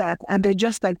to do that, and they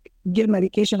just like give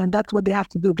medication, and that's what they have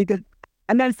to do because.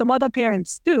 And then some other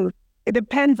parents too. It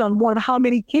depends on one, how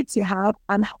many kids you have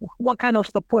and what kind of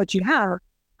support you have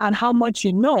and how much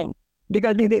you know.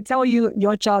 Because if they tell you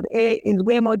your child A is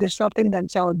way more disruptive than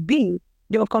child B,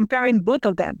 you're comparing both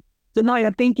of them. So now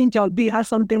you're thinking child B has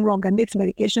something wrong and needs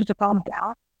medication to calm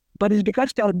down. But it's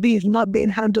because child B is not being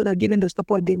handled or given the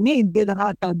support they need based on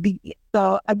how child B is.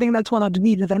 So I think that's one of the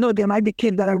reasons. I know there might be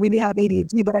kids that really have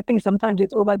ADHD, but I think sometimes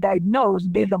it's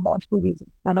overdiagnosed based on multiple reasons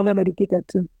and over-medicated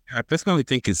too. I personally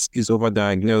think it's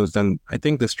overdiagnosed, and I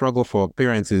think the struggle for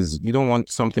parents is you don't want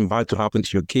something bad to happen to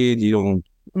your kid. You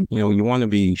want to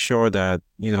be sure that,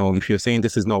 if you're saying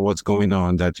this is not what's going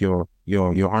on, that you're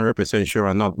 100% sure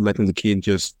and not letting the kid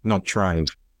just not thrive.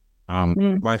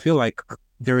 But I feel like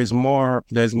there's more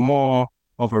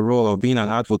of a role of being an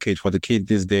advocate for the kid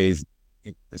these days,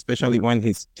 especially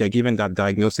when they're given that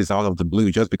diagnosis out of the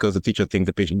blue just because the teacher thinks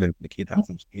the kid has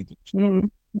some ADHD.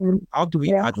 How do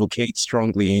we advocate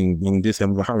strongly in this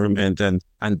environment? And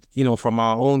from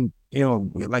our own,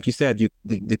 like you said,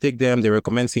 they take them, they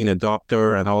recommend seeing a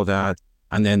doctor and all that,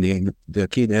 and then the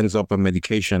kid ends up on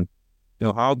medication.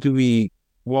 How do we,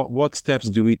 what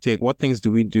steps do we take? What things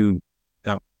do we do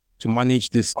to manage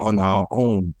this on our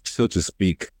own, so to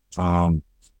speak?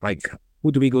 Like,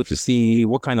 who do we go to see?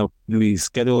 What kind of, do we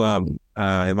schedule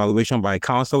evaluation by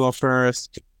counselor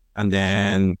first and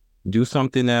then do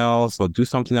something else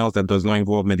that does not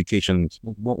involve medication?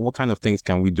 What kind of things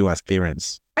can we do as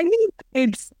parents? I think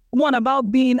it's one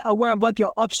about being aware of what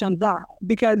your options are,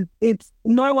 because it's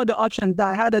knowing what the options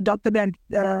are. I had a doctor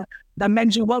that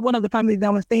mentioned one of the families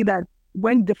that was saying that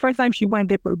when the first time she went,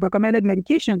 they recommended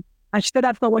medication, and she said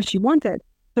that's not what she wanted.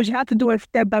 So she had to do a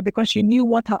step back because she knew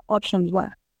what her options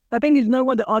were. I think it's knowing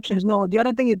what the options are. The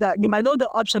other thing is that you might know the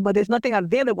option, but there's nothing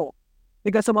available.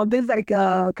 Because some of these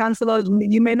counselors,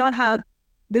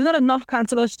 there's not enough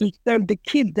counselors to serve the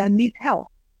kids that need help.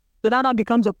 So that now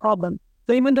becomes a problem.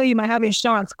 So even though you might have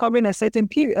insurance covering a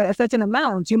certain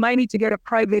amount, you might need to get a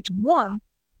private one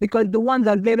because the ones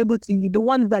available to you, the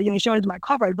ones that your insurance might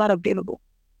cover is not available.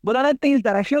 But other things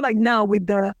that I feel like now with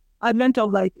the advent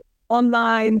of like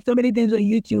online, so many things on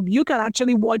YouTube. You can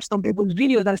actually watch some people's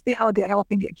videos and see how they're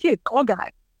helping their kids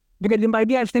organize. Because it might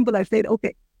be as simple as saying,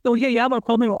 okay, so here you have a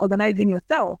problem with organizing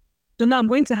yourself. So now I'm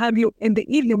going to have you in the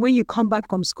evening when you come back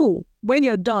from school. When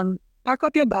you're done, pack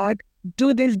up your bag,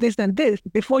 do this, this, and this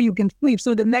before you can sleep.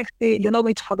 So the next day, you're not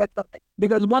going to forget something.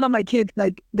 Because one of my kids,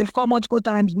 like, they've come multiple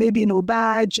times, maybe no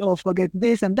badge or forget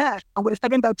this and that. And we're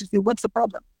stepping back to see what's the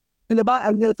problem.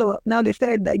 So now they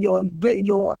said that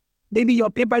maybe your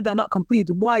papers are not complete.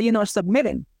 Why are you not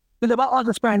submitting? It's about all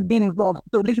the parents being involved.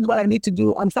 So this is what I need to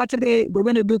do. On Saturday, we're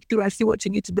going to look through and see what you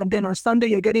need to do. And then on Sunday,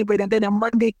 you're getting ready. And then on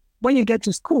Monday, when you get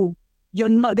to school, they're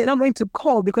not going to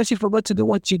call because you forgot to do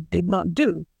what you did not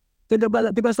do. So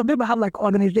because some people have like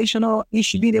organizational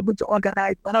issues, being able to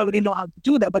organize. I don't really know how to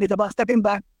do that, but it's about stepping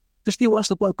back to see what's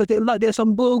the point. Because there's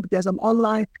some books, there's some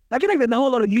online. I feel like there's a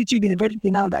whole lot of YouTube university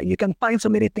now that you can find so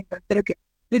many things and say, okay,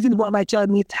 this is what my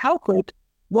child needs help with.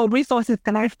 What resources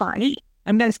can I find?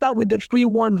 And then start with the free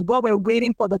ones while we're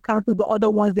waiting for the council, the other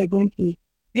ones they're going to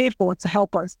pay for to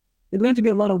help us. It's going to be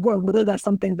a lot of work, but those are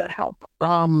some things that help.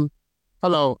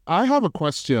 Hello, I have a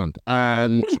question,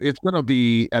 and it's going to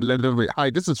be a little bit... Hi,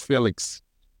 this is Felix.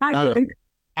 Hi, Felix.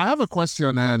 I have a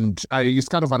question, and it's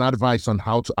kind of an advice on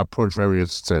how to approach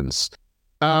various things.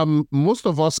 Most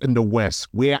of us in the West,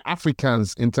 we are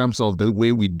Africans in terms of the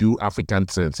way we do African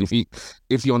things.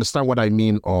 If you understand what I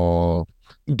mean, or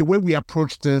the way we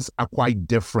approach things are quite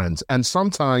different. And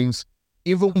sometimes,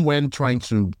 even when trying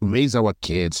to raise our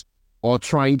kids or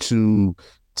trying to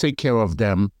take care of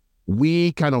them,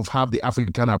 we kind of have the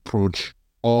African approach,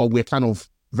 or we're kind of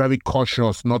very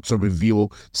cautious not to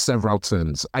reveal several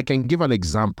things. I can give an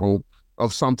example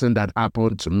of something that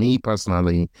happened to me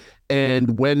personally.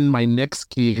 And when I was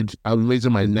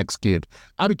raising my next kid,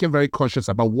 I became very cautious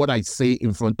about what I say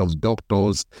in front of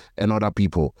doctors and other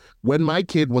people. When my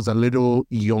kid was a little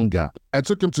younger, I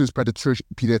took him to his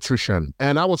pediatrician,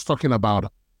 and I was talking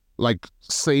about, like,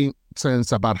 saying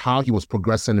things about how he was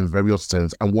progressing in various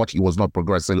things and what he was not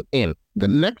progressing in. The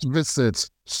next visit,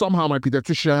 somehow my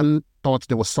pediatrician thought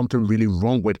there was something really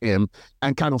wrong with him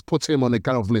and kind of put him on a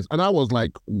kind of list. And I was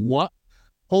like, what?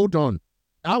 Hold on.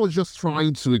 I was just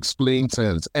trying to explain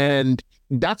things. And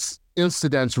that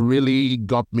incident really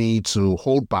got me to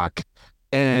hold back.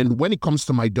 And when it comes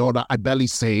to my daughter, I barely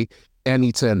say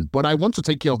anything. But I want to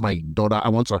take care of my daughter. I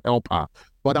want to help her.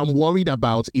 But I'm worried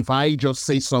about if I just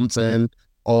say something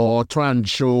or try and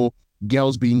show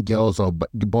girls being girls or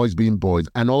boys being boys.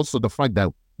 And also the fact that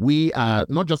we are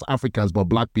not just Africans, but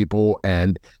Black people,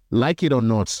 and like it or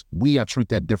not, we are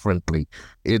treated differently.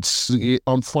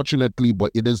 Unfortunately,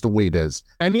 but it is the way it is.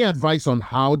 Any advice on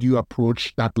how do you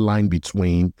approach that line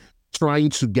between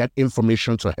trying to get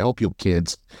information to help your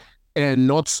kids and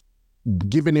not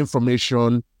giving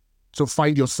information to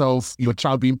find your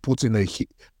child being put in a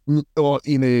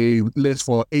list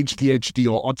for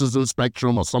ADHD or autism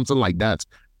spectrum or something like that,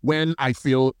 when I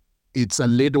feel it's a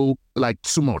little like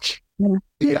too much?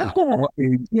 Yeah.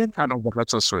 Kind of what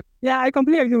let's say. Yeah, I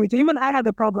completely agree with you. Even I had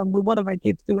a problem with one of my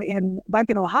kids too back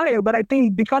in Ohio, but I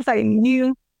think because I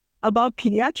knew about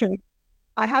pediatrics,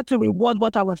 I had to reward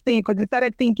what I was saying, because I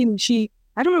started thinking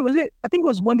I don't know, I think it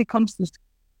was when it comes to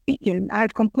speaking, I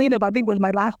had complained about, I think it was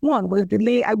my last one, was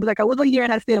delay. I was like, I wasn't hearing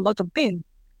her say a lot of things.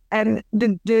 And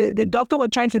the doctor was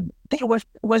trying to think,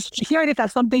 was hearing it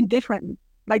as something different.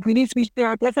 Like, we need speech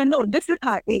therapy. I said, no, this is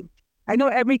her age. I know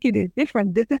every kid is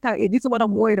different. This is what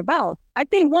I'm worried about. I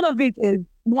think one of it is,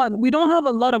 we don't have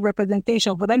a lot of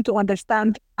representation for them to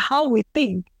understand how we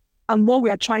think and what we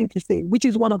are trying to say, which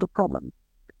is one of the problems.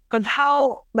 Because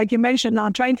how, like you mentioned now,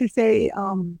 trying to say,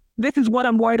 this is what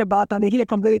I'm worried about, and they hear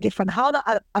completely different. How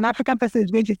an African person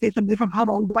is going to say something different from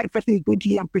how a white person is going to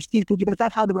hear and perceive it, because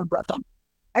that's how they were brought up.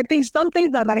 I think some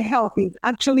things that I help is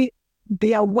actually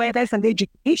the awareness and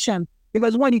education.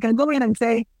 Because one, you can go in and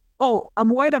say, oh, I'm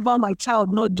worried about my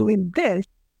child not doing this,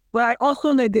 but I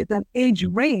also know there's an age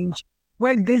range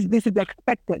where this is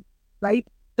expected, right?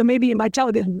 So maybe my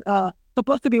child is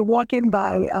supposed to be walking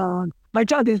by, my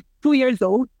child is 2 years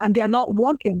old and they are not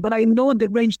walking, but I know the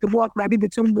range to walk might be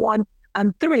between 1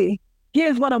 and 3.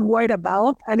 Here's what I'm worried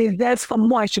about, and is there some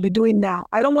more I should be doing now?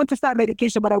 I don't want to start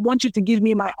medication, but I want you to give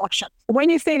me my options. When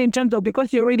you say it in terms of,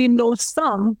 because you already know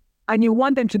some, and you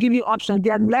want them to give you options,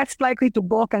 they are less likely to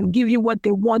balk and give you what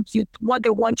they want you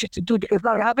to do, because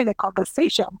now you're having a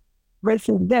conversation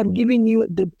versus them giving you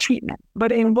the treatment.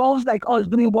 But it involves like us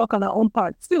doing work on our own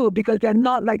part too, because they're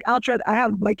not like outright. I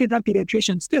have my kids have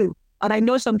pediatricians too, and I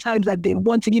know sometimes that they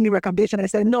want to give me recommendation. I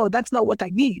say, no, that's not what I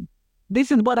need. This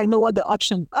is what I know what the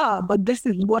options are, but this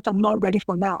is what I'm not ready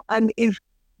for now. And if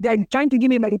they're trying to give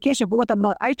me medication, but what I'm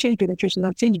not, I change pediatricians,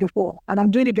 I've changed before. And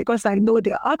I'm doing it because I know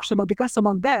they're optional, because some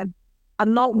of them are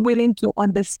not willing to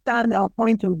understand our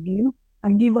point of view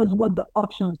and give us what the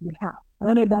options we have. I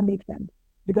don't know if that makes sense.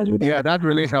 Because yeah, that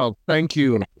really helped. Thank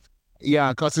you.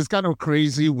 Yeah, because it's kind of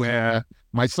crazy where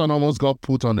my son almost got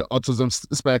put on the autism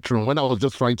spectrum when I was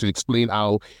just trying to explain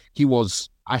how he was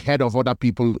ahead of other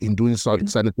people in doing certain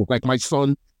things. Like my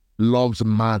son loves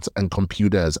maths and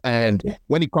computers. And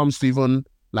when it comes to even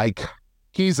like,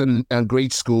 he's in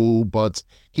grade school, but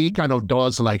he kind of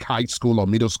does like high school or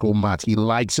middle school math. He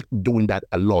likes doing that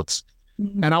a lot.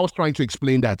 Mm-hmm. And I was trying to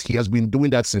explain that he has been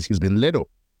doing that since he's been little.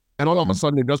 And all of a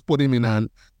sudden, they just put him in and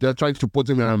they're trying to put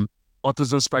him in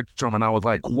autism spectrum. And I was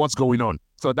like, what's going on?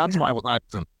 So that's why I was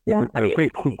asking. Yeah.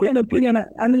 An opinion,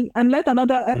 and let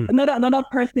another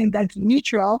person that's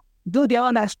neutral do their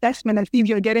own assessment and see if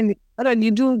you're getting, you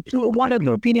do one of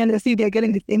the opinion and see if they're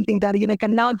getting the same thing that,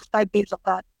 can now decide based on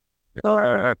that.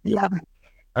 So, yeah.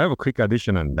 I have a quick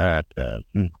addition on that.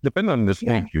 Depending on the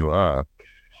stage you are,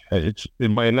 it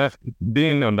might not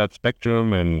being on that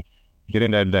spectrum and getting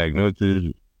that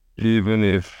diagnosis, even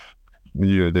if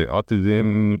you're the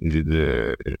autism,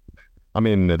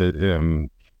 the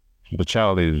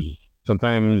child is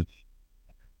sometimes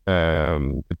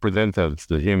it presents as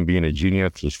him being a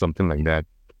genius or something like that.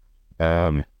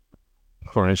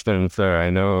 For instance, I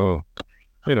know,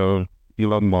 Elon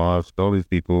Musk, all these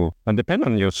people, and depending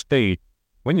on your state,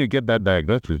 when you get that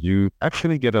diagnosis, you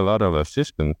actually get a lot of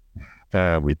assistance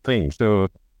with things. So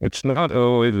it's not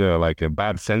always like a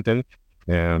bad sentence,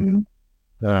 and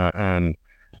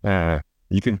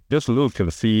you can just look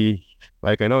and see.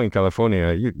 Like I know in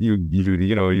California,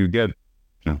 you get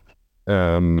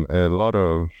a lot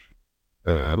of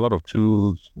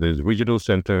tools. There's regional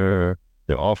center.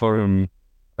 They offer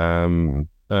them.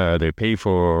 They pay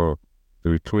for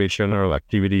recreational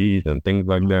activities and things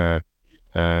like that.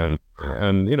 And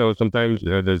sometimes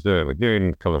there's here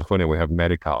in California we have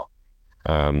Medi-Cal.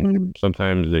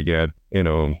 Sometimes they get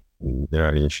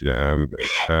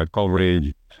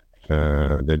coverage.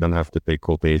 They don't have to pay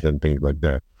co-pays and things like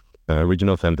that.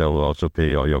 Regional center will also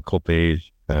pay all your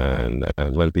co-pays, and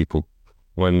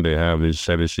when they have these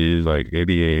services like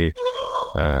ABA,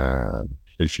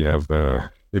 if you have a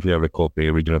co-pay,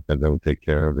 regional center will take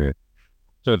care of it.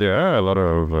 So there are a lot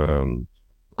of,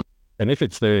 and if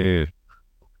it's the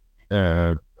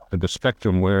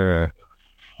spectrum where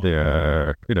they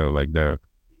are,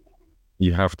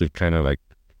 you have to kind of like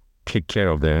take care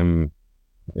of them,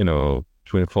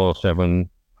 24/7,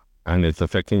 and it's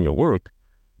affecting your work,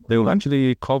 they will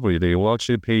actually cover you. They will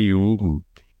actually pay you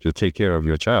to take care of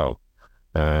your child,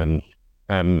 and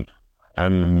by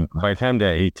the time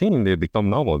they're 18, they become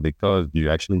normal because you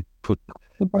actually put,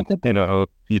 you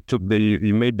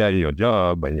made that your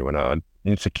job, and you were not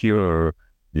insecure.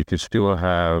 You could still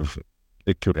have,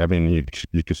 you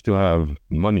could still have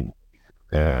money,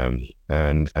 and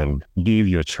give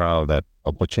your child that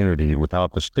opportunity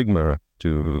without the stigma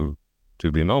to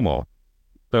be normal.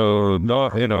 So,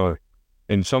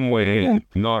 in some way,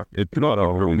 it's not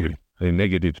a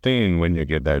negative thing when you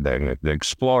get that diagnosis.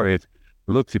 Explore it,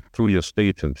 look through your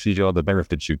state and see all the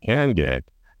benefits you can get.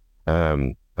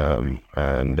 Einstein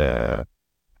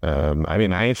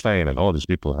and all these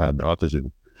people had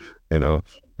autism,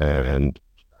 and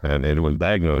it was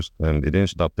diagnosed, and it didn't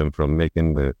stop them from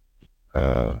making the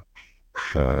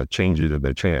changes of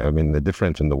the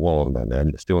difference in the world, and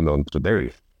they're still known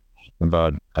today.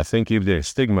 But I think if there's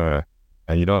stigma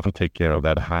and you don't have to take care of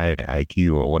that high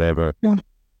IQ or whatever,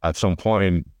 at some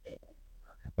point,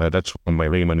 that's from my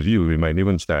layman's view, it might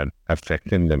even start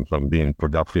affecting them from being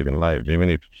productive in life,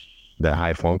 even if they're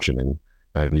high functioning.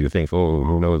 And you think,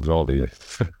 who knows all the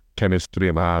chemistry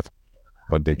and math,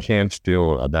 but they can't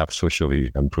still adapt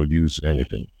socially and produce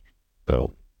anything.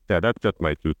 So, that's just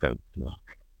my 2 cents.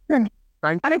 And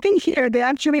I think here they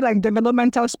actually like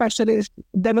development behavioral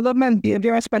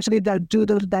specialists that do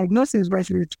those diagnoses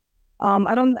versus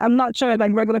I'm not sure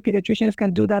like regular pediatricians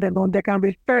can do that alone. They can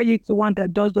refer you to one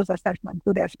that does those assessments,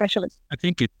 so they're specialists. I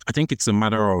think it's a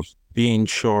matter of being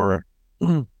sure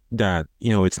that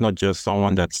it's not just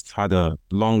someone that's had a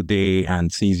long day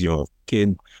and sees your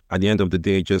kid at the end of the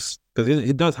day, just because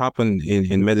it does happen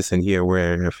in medicine here,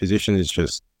 where a physician is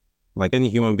just like any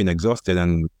human being exhausted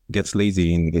and gets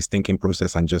lazy in his thinking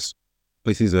process and just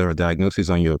places a diagnosis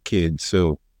on your kid.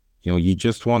 So, you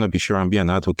just want to be sure and be an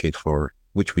advocate for,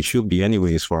 which we should be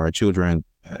anyways, for our children.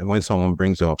 When someone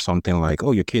brings up something like,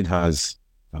 your kid is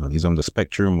on the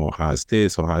spectrum or has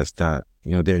this or has that,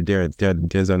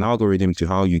 there's an algorithm to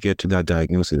how you get to that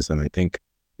diagnosis. And I think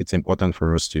it's important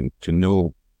for us to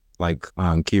know, like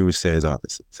Kiru said,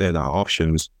 our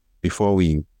options before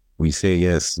we we say,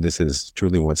 yes, this is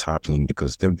truly what's happening,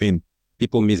 because there've been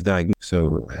people misdiagnosed.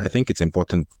 So I think it's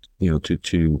important,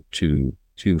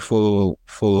 to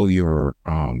follow your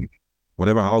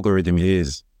whatever algorithm it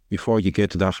is before you get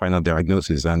to that final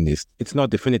diagnosis. And it's not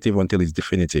definitive until it's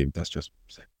definitive. That's just what I'm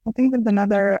saying. I think there's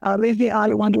another lazy eye,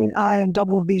 wandering eye, and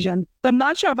double vision. So I'm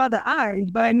not sure about the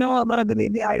eyes, but I know a lot of the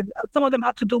lazy eyes, some of them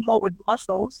have to do more with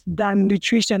muscles than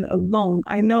nutrition alone.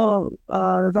 I know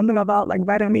something about like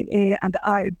vitamin A and the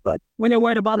eyes, but when you're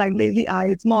worried about like lazy eye,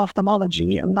 it's more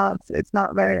ophthalmology. It's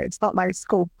not my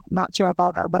scope. I'm not sure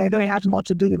about that, but I know it has more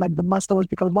to do with like the muscles,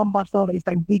 because one muscle is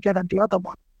like weaker than the other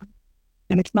one,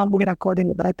 and it's not moving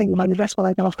accordingly. But I think my best for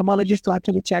like an ophthalmologist to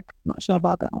actually check. I'm not sure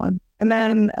about that one. And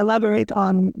then elaborate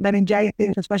on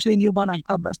meningitis, especially newborn and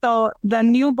toddler. So the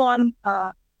newborn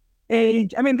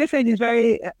age, this age is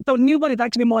so newborn is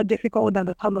actually more difficult than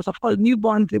the toddlers. Of course,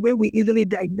 newborns, the way we easily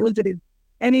diagnose it is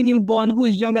any newborn who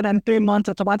is younger than 3 months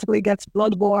automatically gets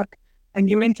blood work and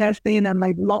urine testing and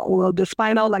the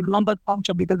spinal lumbar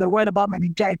puncture, because they're worried about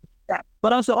meningitis.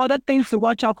 But also other things to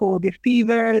watch out for will be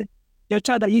fever. Your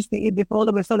child that used to eat before all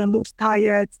of a sudden looks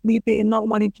tired, sleepy, not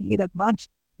wanting to eat as much,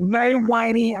 very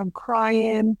whiny and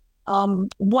crying,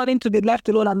 wanting to be left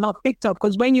alone and not picked up.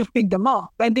 Because when you pick them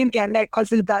up, bending their neck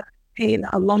causes that pain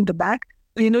along the back.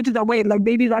 So you notice that way, like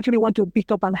babies actually want to be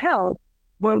picked up and held.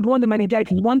 But one of the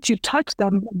meningitis, once you touch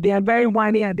them, they are very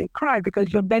whiny and they cry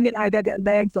because you're bending either their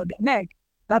legs or their neck.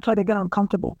 That's why they get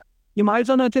uncomfortable. You might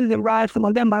also notice the rise. Some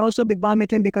of them might also be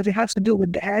vomiting because it has to do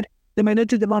with the head. They might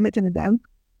notice the vomiting in them.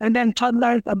 And then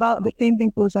toddlers, about the same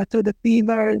thing goes. So the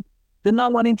fever, they're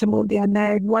not wanting to move their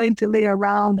neck, wanting to lay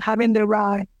around, having the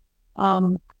rise,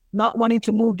 not wanting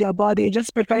to move their body,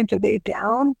 just preferring to lay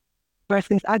down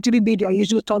versus actually be their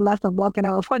usual toddlers and walking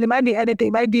out. Of course, it might be anything.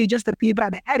 It might be just a fever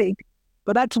and a headache.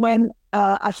 But that's when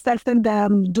assessing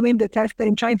them, doing the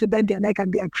testing, trying to bend their neck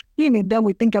and be screaming, then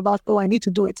we think about, I need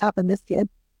to do it. It's happened this kid.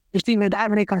 You see, they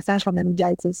have any concerns from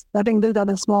meningitis. I think those are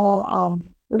the small,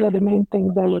 those are the main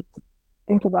things I would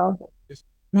think about.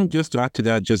 Just to add to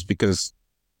that, just because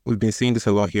we've been seeing this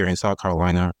a lot here in South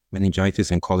Carolina,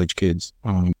 meningitis in college kids.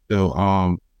 There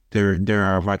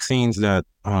are vaccines that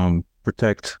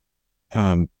protect,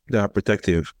 that are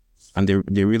protective, and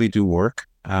they really do work.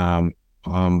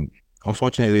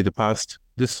 Unfortunately,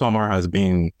 this summer has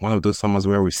been one of those summers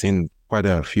where we've seen quite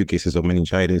a few cases of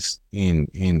meningitis in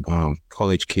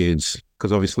college kids,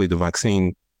 because obviously the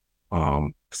vaccine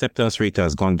acceptance rate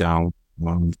has gone down.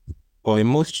 But in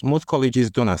most colleges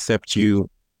don't accept you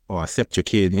or accept your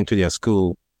kid into their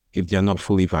school if they're not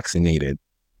fully vaccinated,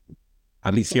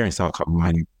 at least here in South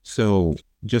Carolina. So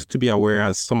just to be aware,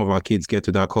 as some of our kids get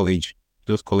to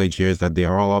those college years, that they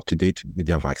are all up to date with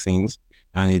their vaccines.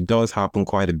 And it does happen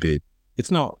quite a bit. It's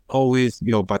not always,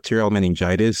 bacterial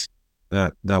meningitis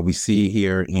that we see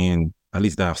here at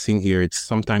least that I've seen here. It's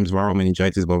sometimes viral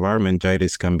meningitis, but viral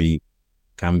meningitis can be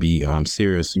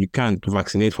serious. You can't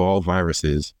vaccinate for all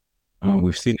viruses.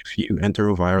 We've seen a few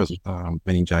enterovirus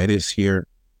meningitis here.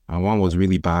 One was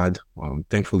really bad.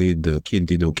 Thankfully, the kid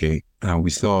did okay. We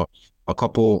saw a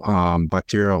couple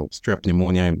bacterial strep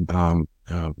pneumonia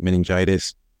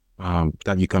meningitis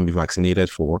that you can be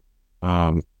vaccinated for,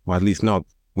 or at least not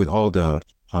with all the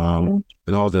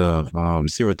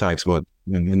serotypes, but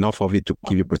enough of it to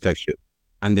give you protection.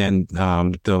 And then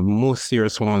the most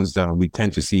serious ones that we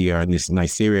tend to see are in this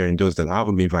Neisseria and those that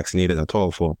haven't been vaccinated at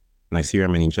all for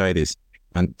Neisseria meningitis.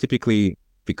 And typically,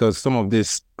 because some of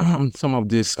these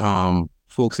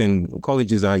folks in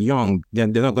colleges are young,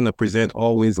 then they're not going to present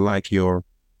always like your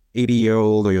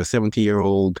 80-year-old or your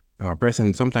 70-year-old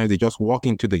person. Sometimes they just walk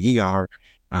into the ER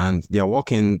and they're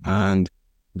walking and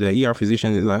the ER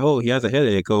physician is like, oh, he has a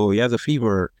headache, oh, he has a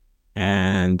fever,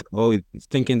 and it's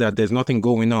thinking that there's nothing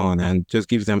going on, and just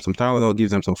gives them some Tylenol,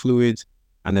 gives them some fluids,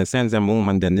 and then sends them home.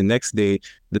 And then the next day,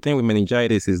 the thing with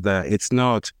meningitis is that it's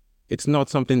not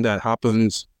something that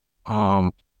happens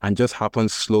and just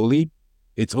happens slowly.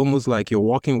 It's almost like you're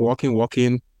walking,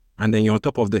 and then you're on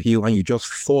top of the hill and you just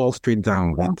fall straight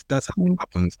down. That's how it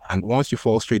happens. And once you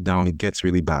fall straight down, it gets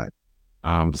really bad.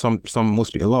 A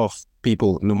lot of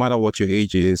people, no matter what your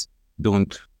age is,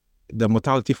 the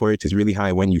mortality for it is really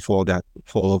high when you fall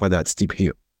over that steep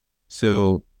hill.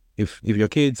 So if your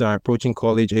kids are approaching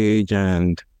college age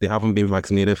and they haven't been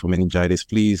vaccinated for meningitis,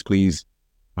 please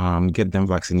get them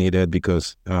vaccinated,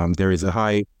 because there is a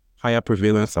higher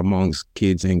prevalence amongst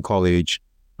kids in college,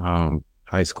 not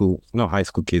high school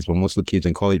kids, but mostly kids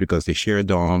in college, because they share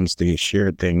dorms, they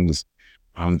share things,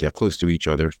 they're close to each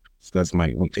other. So that's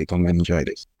my own take on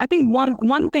meningitis. I think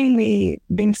one thing we've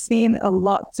been seeing a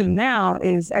lot to now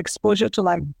is exposure to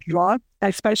like drugs,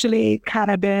 especially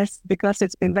cannabis, because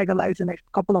it's been legalized in a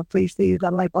couple of places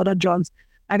and like other drugs.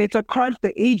 And it's across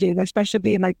the ages,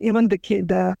 especially like even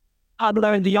the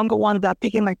toddlers, the younger ones that are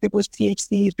picking like people's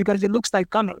THCs because it looks like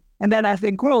gummy. And then as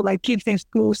they grow, like kids in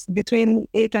schools between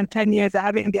 8 and 10 years are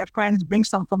having their friends bring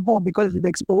some from home because it's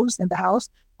exposed in the house,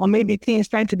 or maybe teens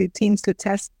trying to be teens to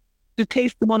taste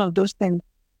one of those things.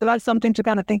 So that's something to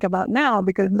kind of think about now,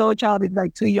 because no child is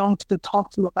like too young to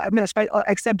talk to about. I mean,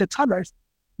 except the toddlers.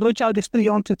 No child is too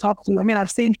young to talk to. I mean, I've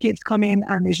seen kids come in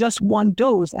and it's just one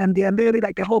dose and they're literally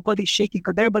like their whole body's shaking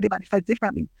because everybody manifests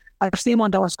differently. I've seen one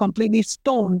that was completely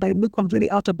stoned, they looked completely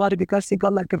out of body because he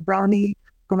got like a brownie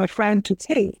from a friend to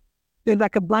taste. There's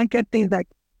like a blanket thing like,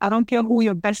 I don't care who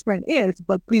your best friend is,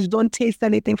 but please don't taste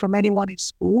anything from anyone in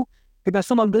school, because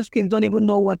some of those kids don't even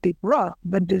know what they brought.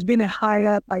 But there's been a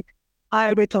high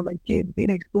rate of like kids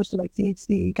being exposed to like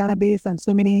THC, cannabis, and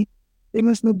so many,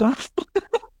 even Snoop Dogg.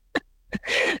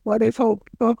 What is hope?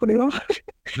 Hopefully. No,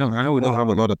 I know we don't have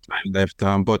a lot of time left,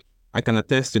 but I can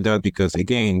attest to that because,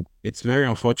 again, it's very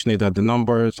unfortunate that the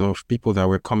numbers of people that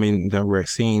we're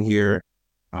seeing here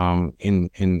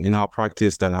in our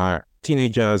practice that are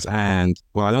teenagers, and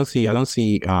well, I don't see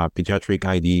pediatric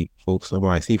ID folks, but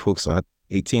I see folks at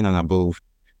 18 and above.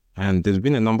 And there's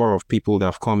been a number of people that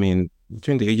have come in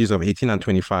between the ages of 18 and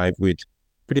 25 with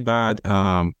pretty bad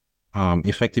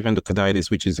infective endocarditis,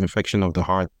 which is infection of the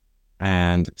heart,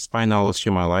 and spinal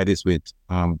osteomyelitis with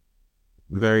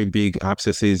very big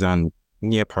abscesses and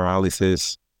near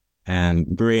paralysis, and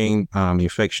brain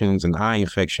infections and eye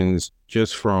infections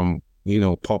just from,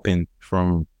 popping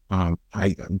from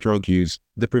drug use.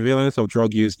 The prevalence of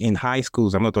drug use in high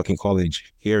schools, I'm not talking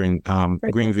college, here in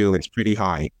Greenville, is pretty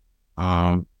high.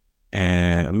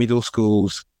 And middle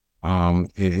schools,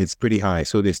 it's pretty high.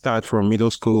 So they start from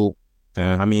middle school.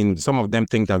 Some of them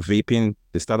think that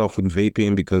they start off with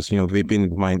vaping because,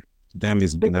 vaping them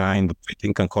is benign, but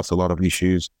vaping can cause a lot of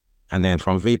issues. And then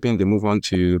from vaping, they move on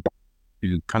to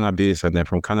cannabis. And then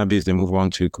from cannabis, they move on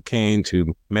to cocaine,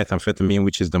 to methamphetamine,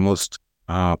 which is the most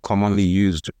commonly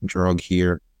used drug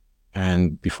here.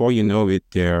 And before you know it,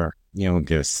 they're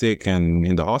sick and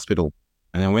in the hospital.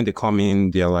 And then when they come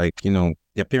in, they're like,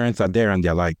 their parents are there and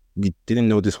they're like, we didn't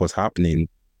know this was happening.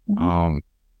 Mm-hmm.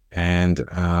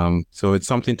 So it's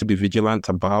something to be vigilant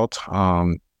about.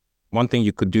 One thing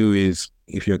you could do is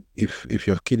if your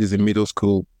kid is in middle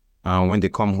school, when they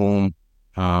come home,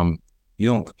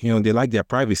 they like their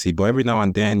privacy, but every now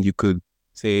and then you could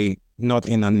say, not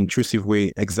in an intrusive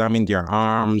way, examine their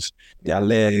arms, their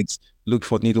legs, look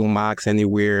for needle marks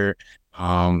anywhere,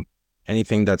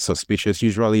 anything that's suspicious.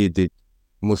 Usually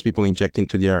most people inject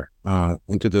into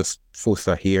the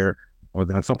fossa here,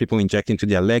 or some people inject into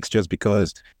their legs just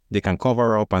because they can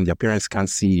cover up and their parents can't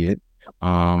see it.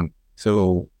 Like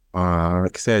I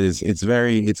said, it's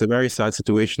a very sad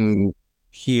situation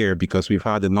here because we've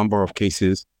had a number of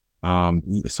cases,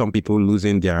 some people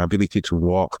losing their ability to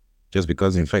walk just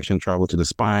because infection traveled to the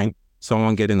spine,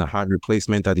 someone getting a heart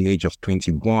replacement at the age of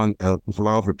 21, a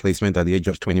valve replacement at the age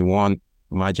of 21.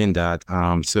 Imagine that.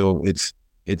 So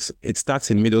it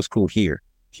starts in middle school here.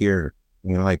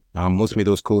 Most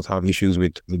middle schools have issues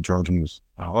with drug use.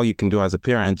 All you can do as a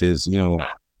parent is, do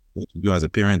as a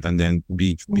parent and then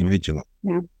be vigilant.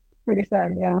 Yeah, pretty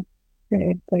sad. Yeah,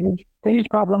 it's a huge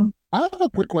problem. I have a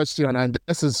quick question, and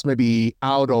this is maybe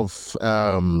out of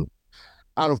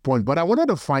point, but I wanted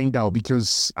to find out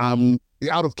because out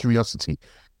of curiosity,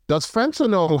 does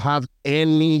fentanyl have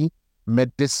any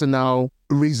medicinal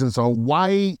reasons or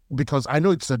why? Because I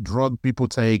know it's a drug people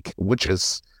take, which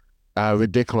is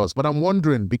ridiculous, but I'm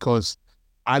wondering, because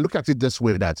I look at it this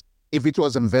way, that if it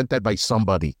was invented by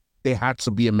somebody, there had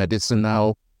to be a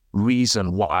medicinal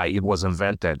reason why it was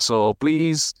invented. So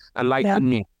please enlighten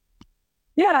me.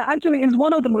 Yeah, actually, it's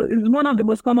one of the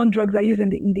most common drugs I use in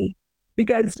the ED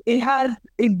because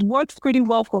it works pretty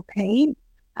well for pain.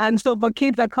 And so for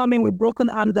kids that come in with broken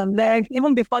arms and legs,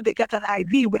 even before they get an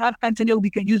IV, we have fentanyl we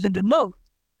can use in the nose.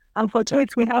 And for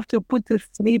kids, we have to put to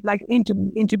sleep, like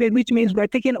intubate, which means we're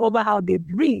taking over how they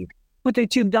breathe. Put a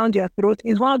tube down their throat.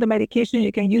 It's one of the medications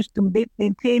you can use to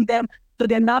maintain them so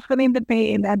they're not feeling the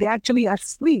pain and they actually are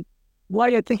asleep while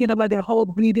you're thinking about their whole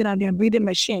breathing and their breathing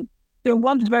machine. So it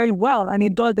works very well and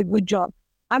it does a good job.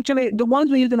 Actually, the ones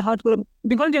we use in the hospital,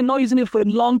 because they're not using it for a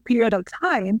long period of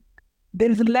time,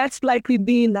 there's less likely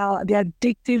being the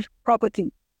addictive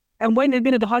property. And when they've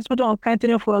been at the hospital on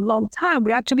fentanyl for a long time,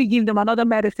 we actually give them another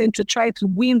medicine to try to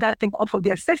wean that thing off of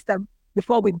their system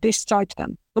before we discharge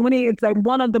them. So it's like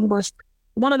one of the most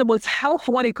one of the most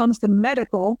helpful when it comes to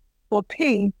medical for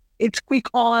pain. It's quick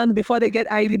on before they get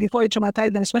IV, before it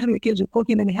traumatizes them, especially with kids with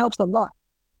cocaine, and it helps a lot.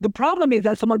 The problem is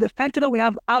that some of the fentanyl we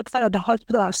have outside of the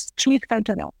hospital are street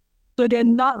fentanyl. So they're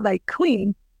not like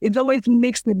clean. It's always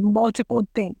mixed with multiple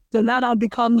things. So now it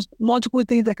becomes multiple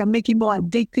things that can make it more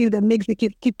addictive, that makes the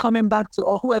kids keep coming back to,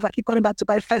 or whoever keep coming back to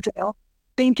buy fentanyl,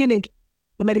 thinking it's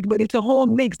medical, but it's a whole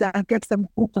mix that gets them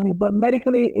hooked on it. But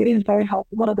medically, it is very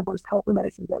helpful. One of the most helpful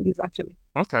medicines that is actually.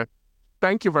 Okay.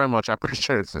 Thank you very much. I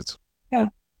appreciate it. Yeah.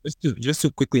 Just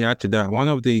to quickly add to that, one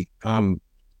of the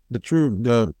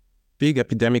big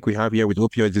epidemic we have here with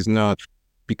opioids is not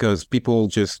because people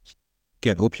just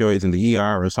get opioids in the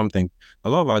ER or something. A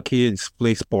lot of our kids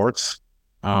play sports,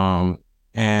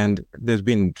 and there's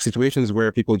been situations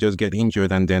where people just get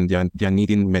injured and then they're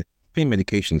needing pain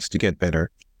medications to get better,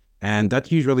 and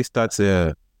that usually starts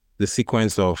the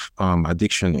sequence of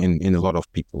addiction in a lot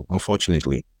of people,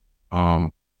 unfortunately.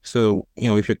 So,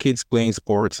 if your kid's playing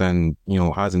sports and,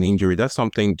 has an injury, that's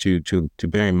something to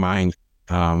bear in mind.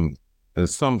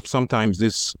 Sometimes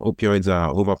these opioids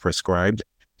are overprescribed.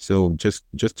 So just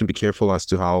to be careful as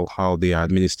to how they are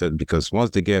administered, because once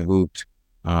they get hooked,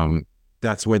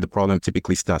 that's where the problem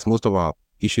typically starts. Most of our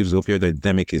issues with opioid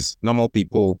epidemic is normal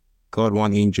people got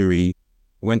one injury,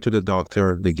 went to the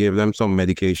doctor, they gave them some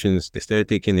medications, they started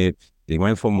taking it, they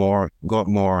went for more, got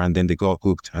more, and then they got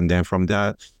hooked. And then from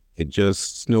that, it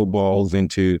just snowballs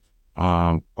into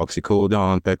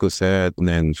oxycodone, Percocet, and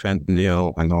then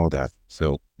fentanyl and all that.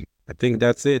 So I think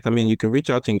that's it. I mean, you can reach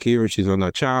out to Nkiru. She's on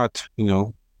the chat,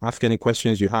 ask any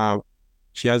questions you have.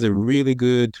 She has a really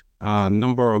good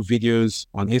number of videos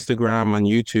on Instagram and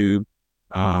YouTube.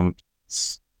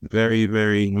 It's very,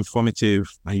 very informative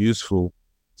and useful.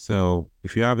 So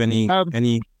if you have any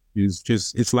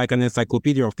it's like an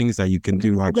encyclopedia of things that you can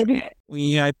do. Actually.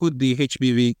 Yeah, I put the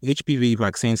HPV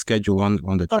vaccine schedule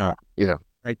on the chart. Yeah.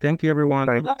 Right. Thank you, everyone.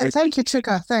 Thank you,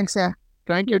 Chuka. Thanks. Yeah.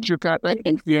 Thank you, Chuka.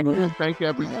 Thank you,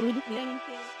 everyone.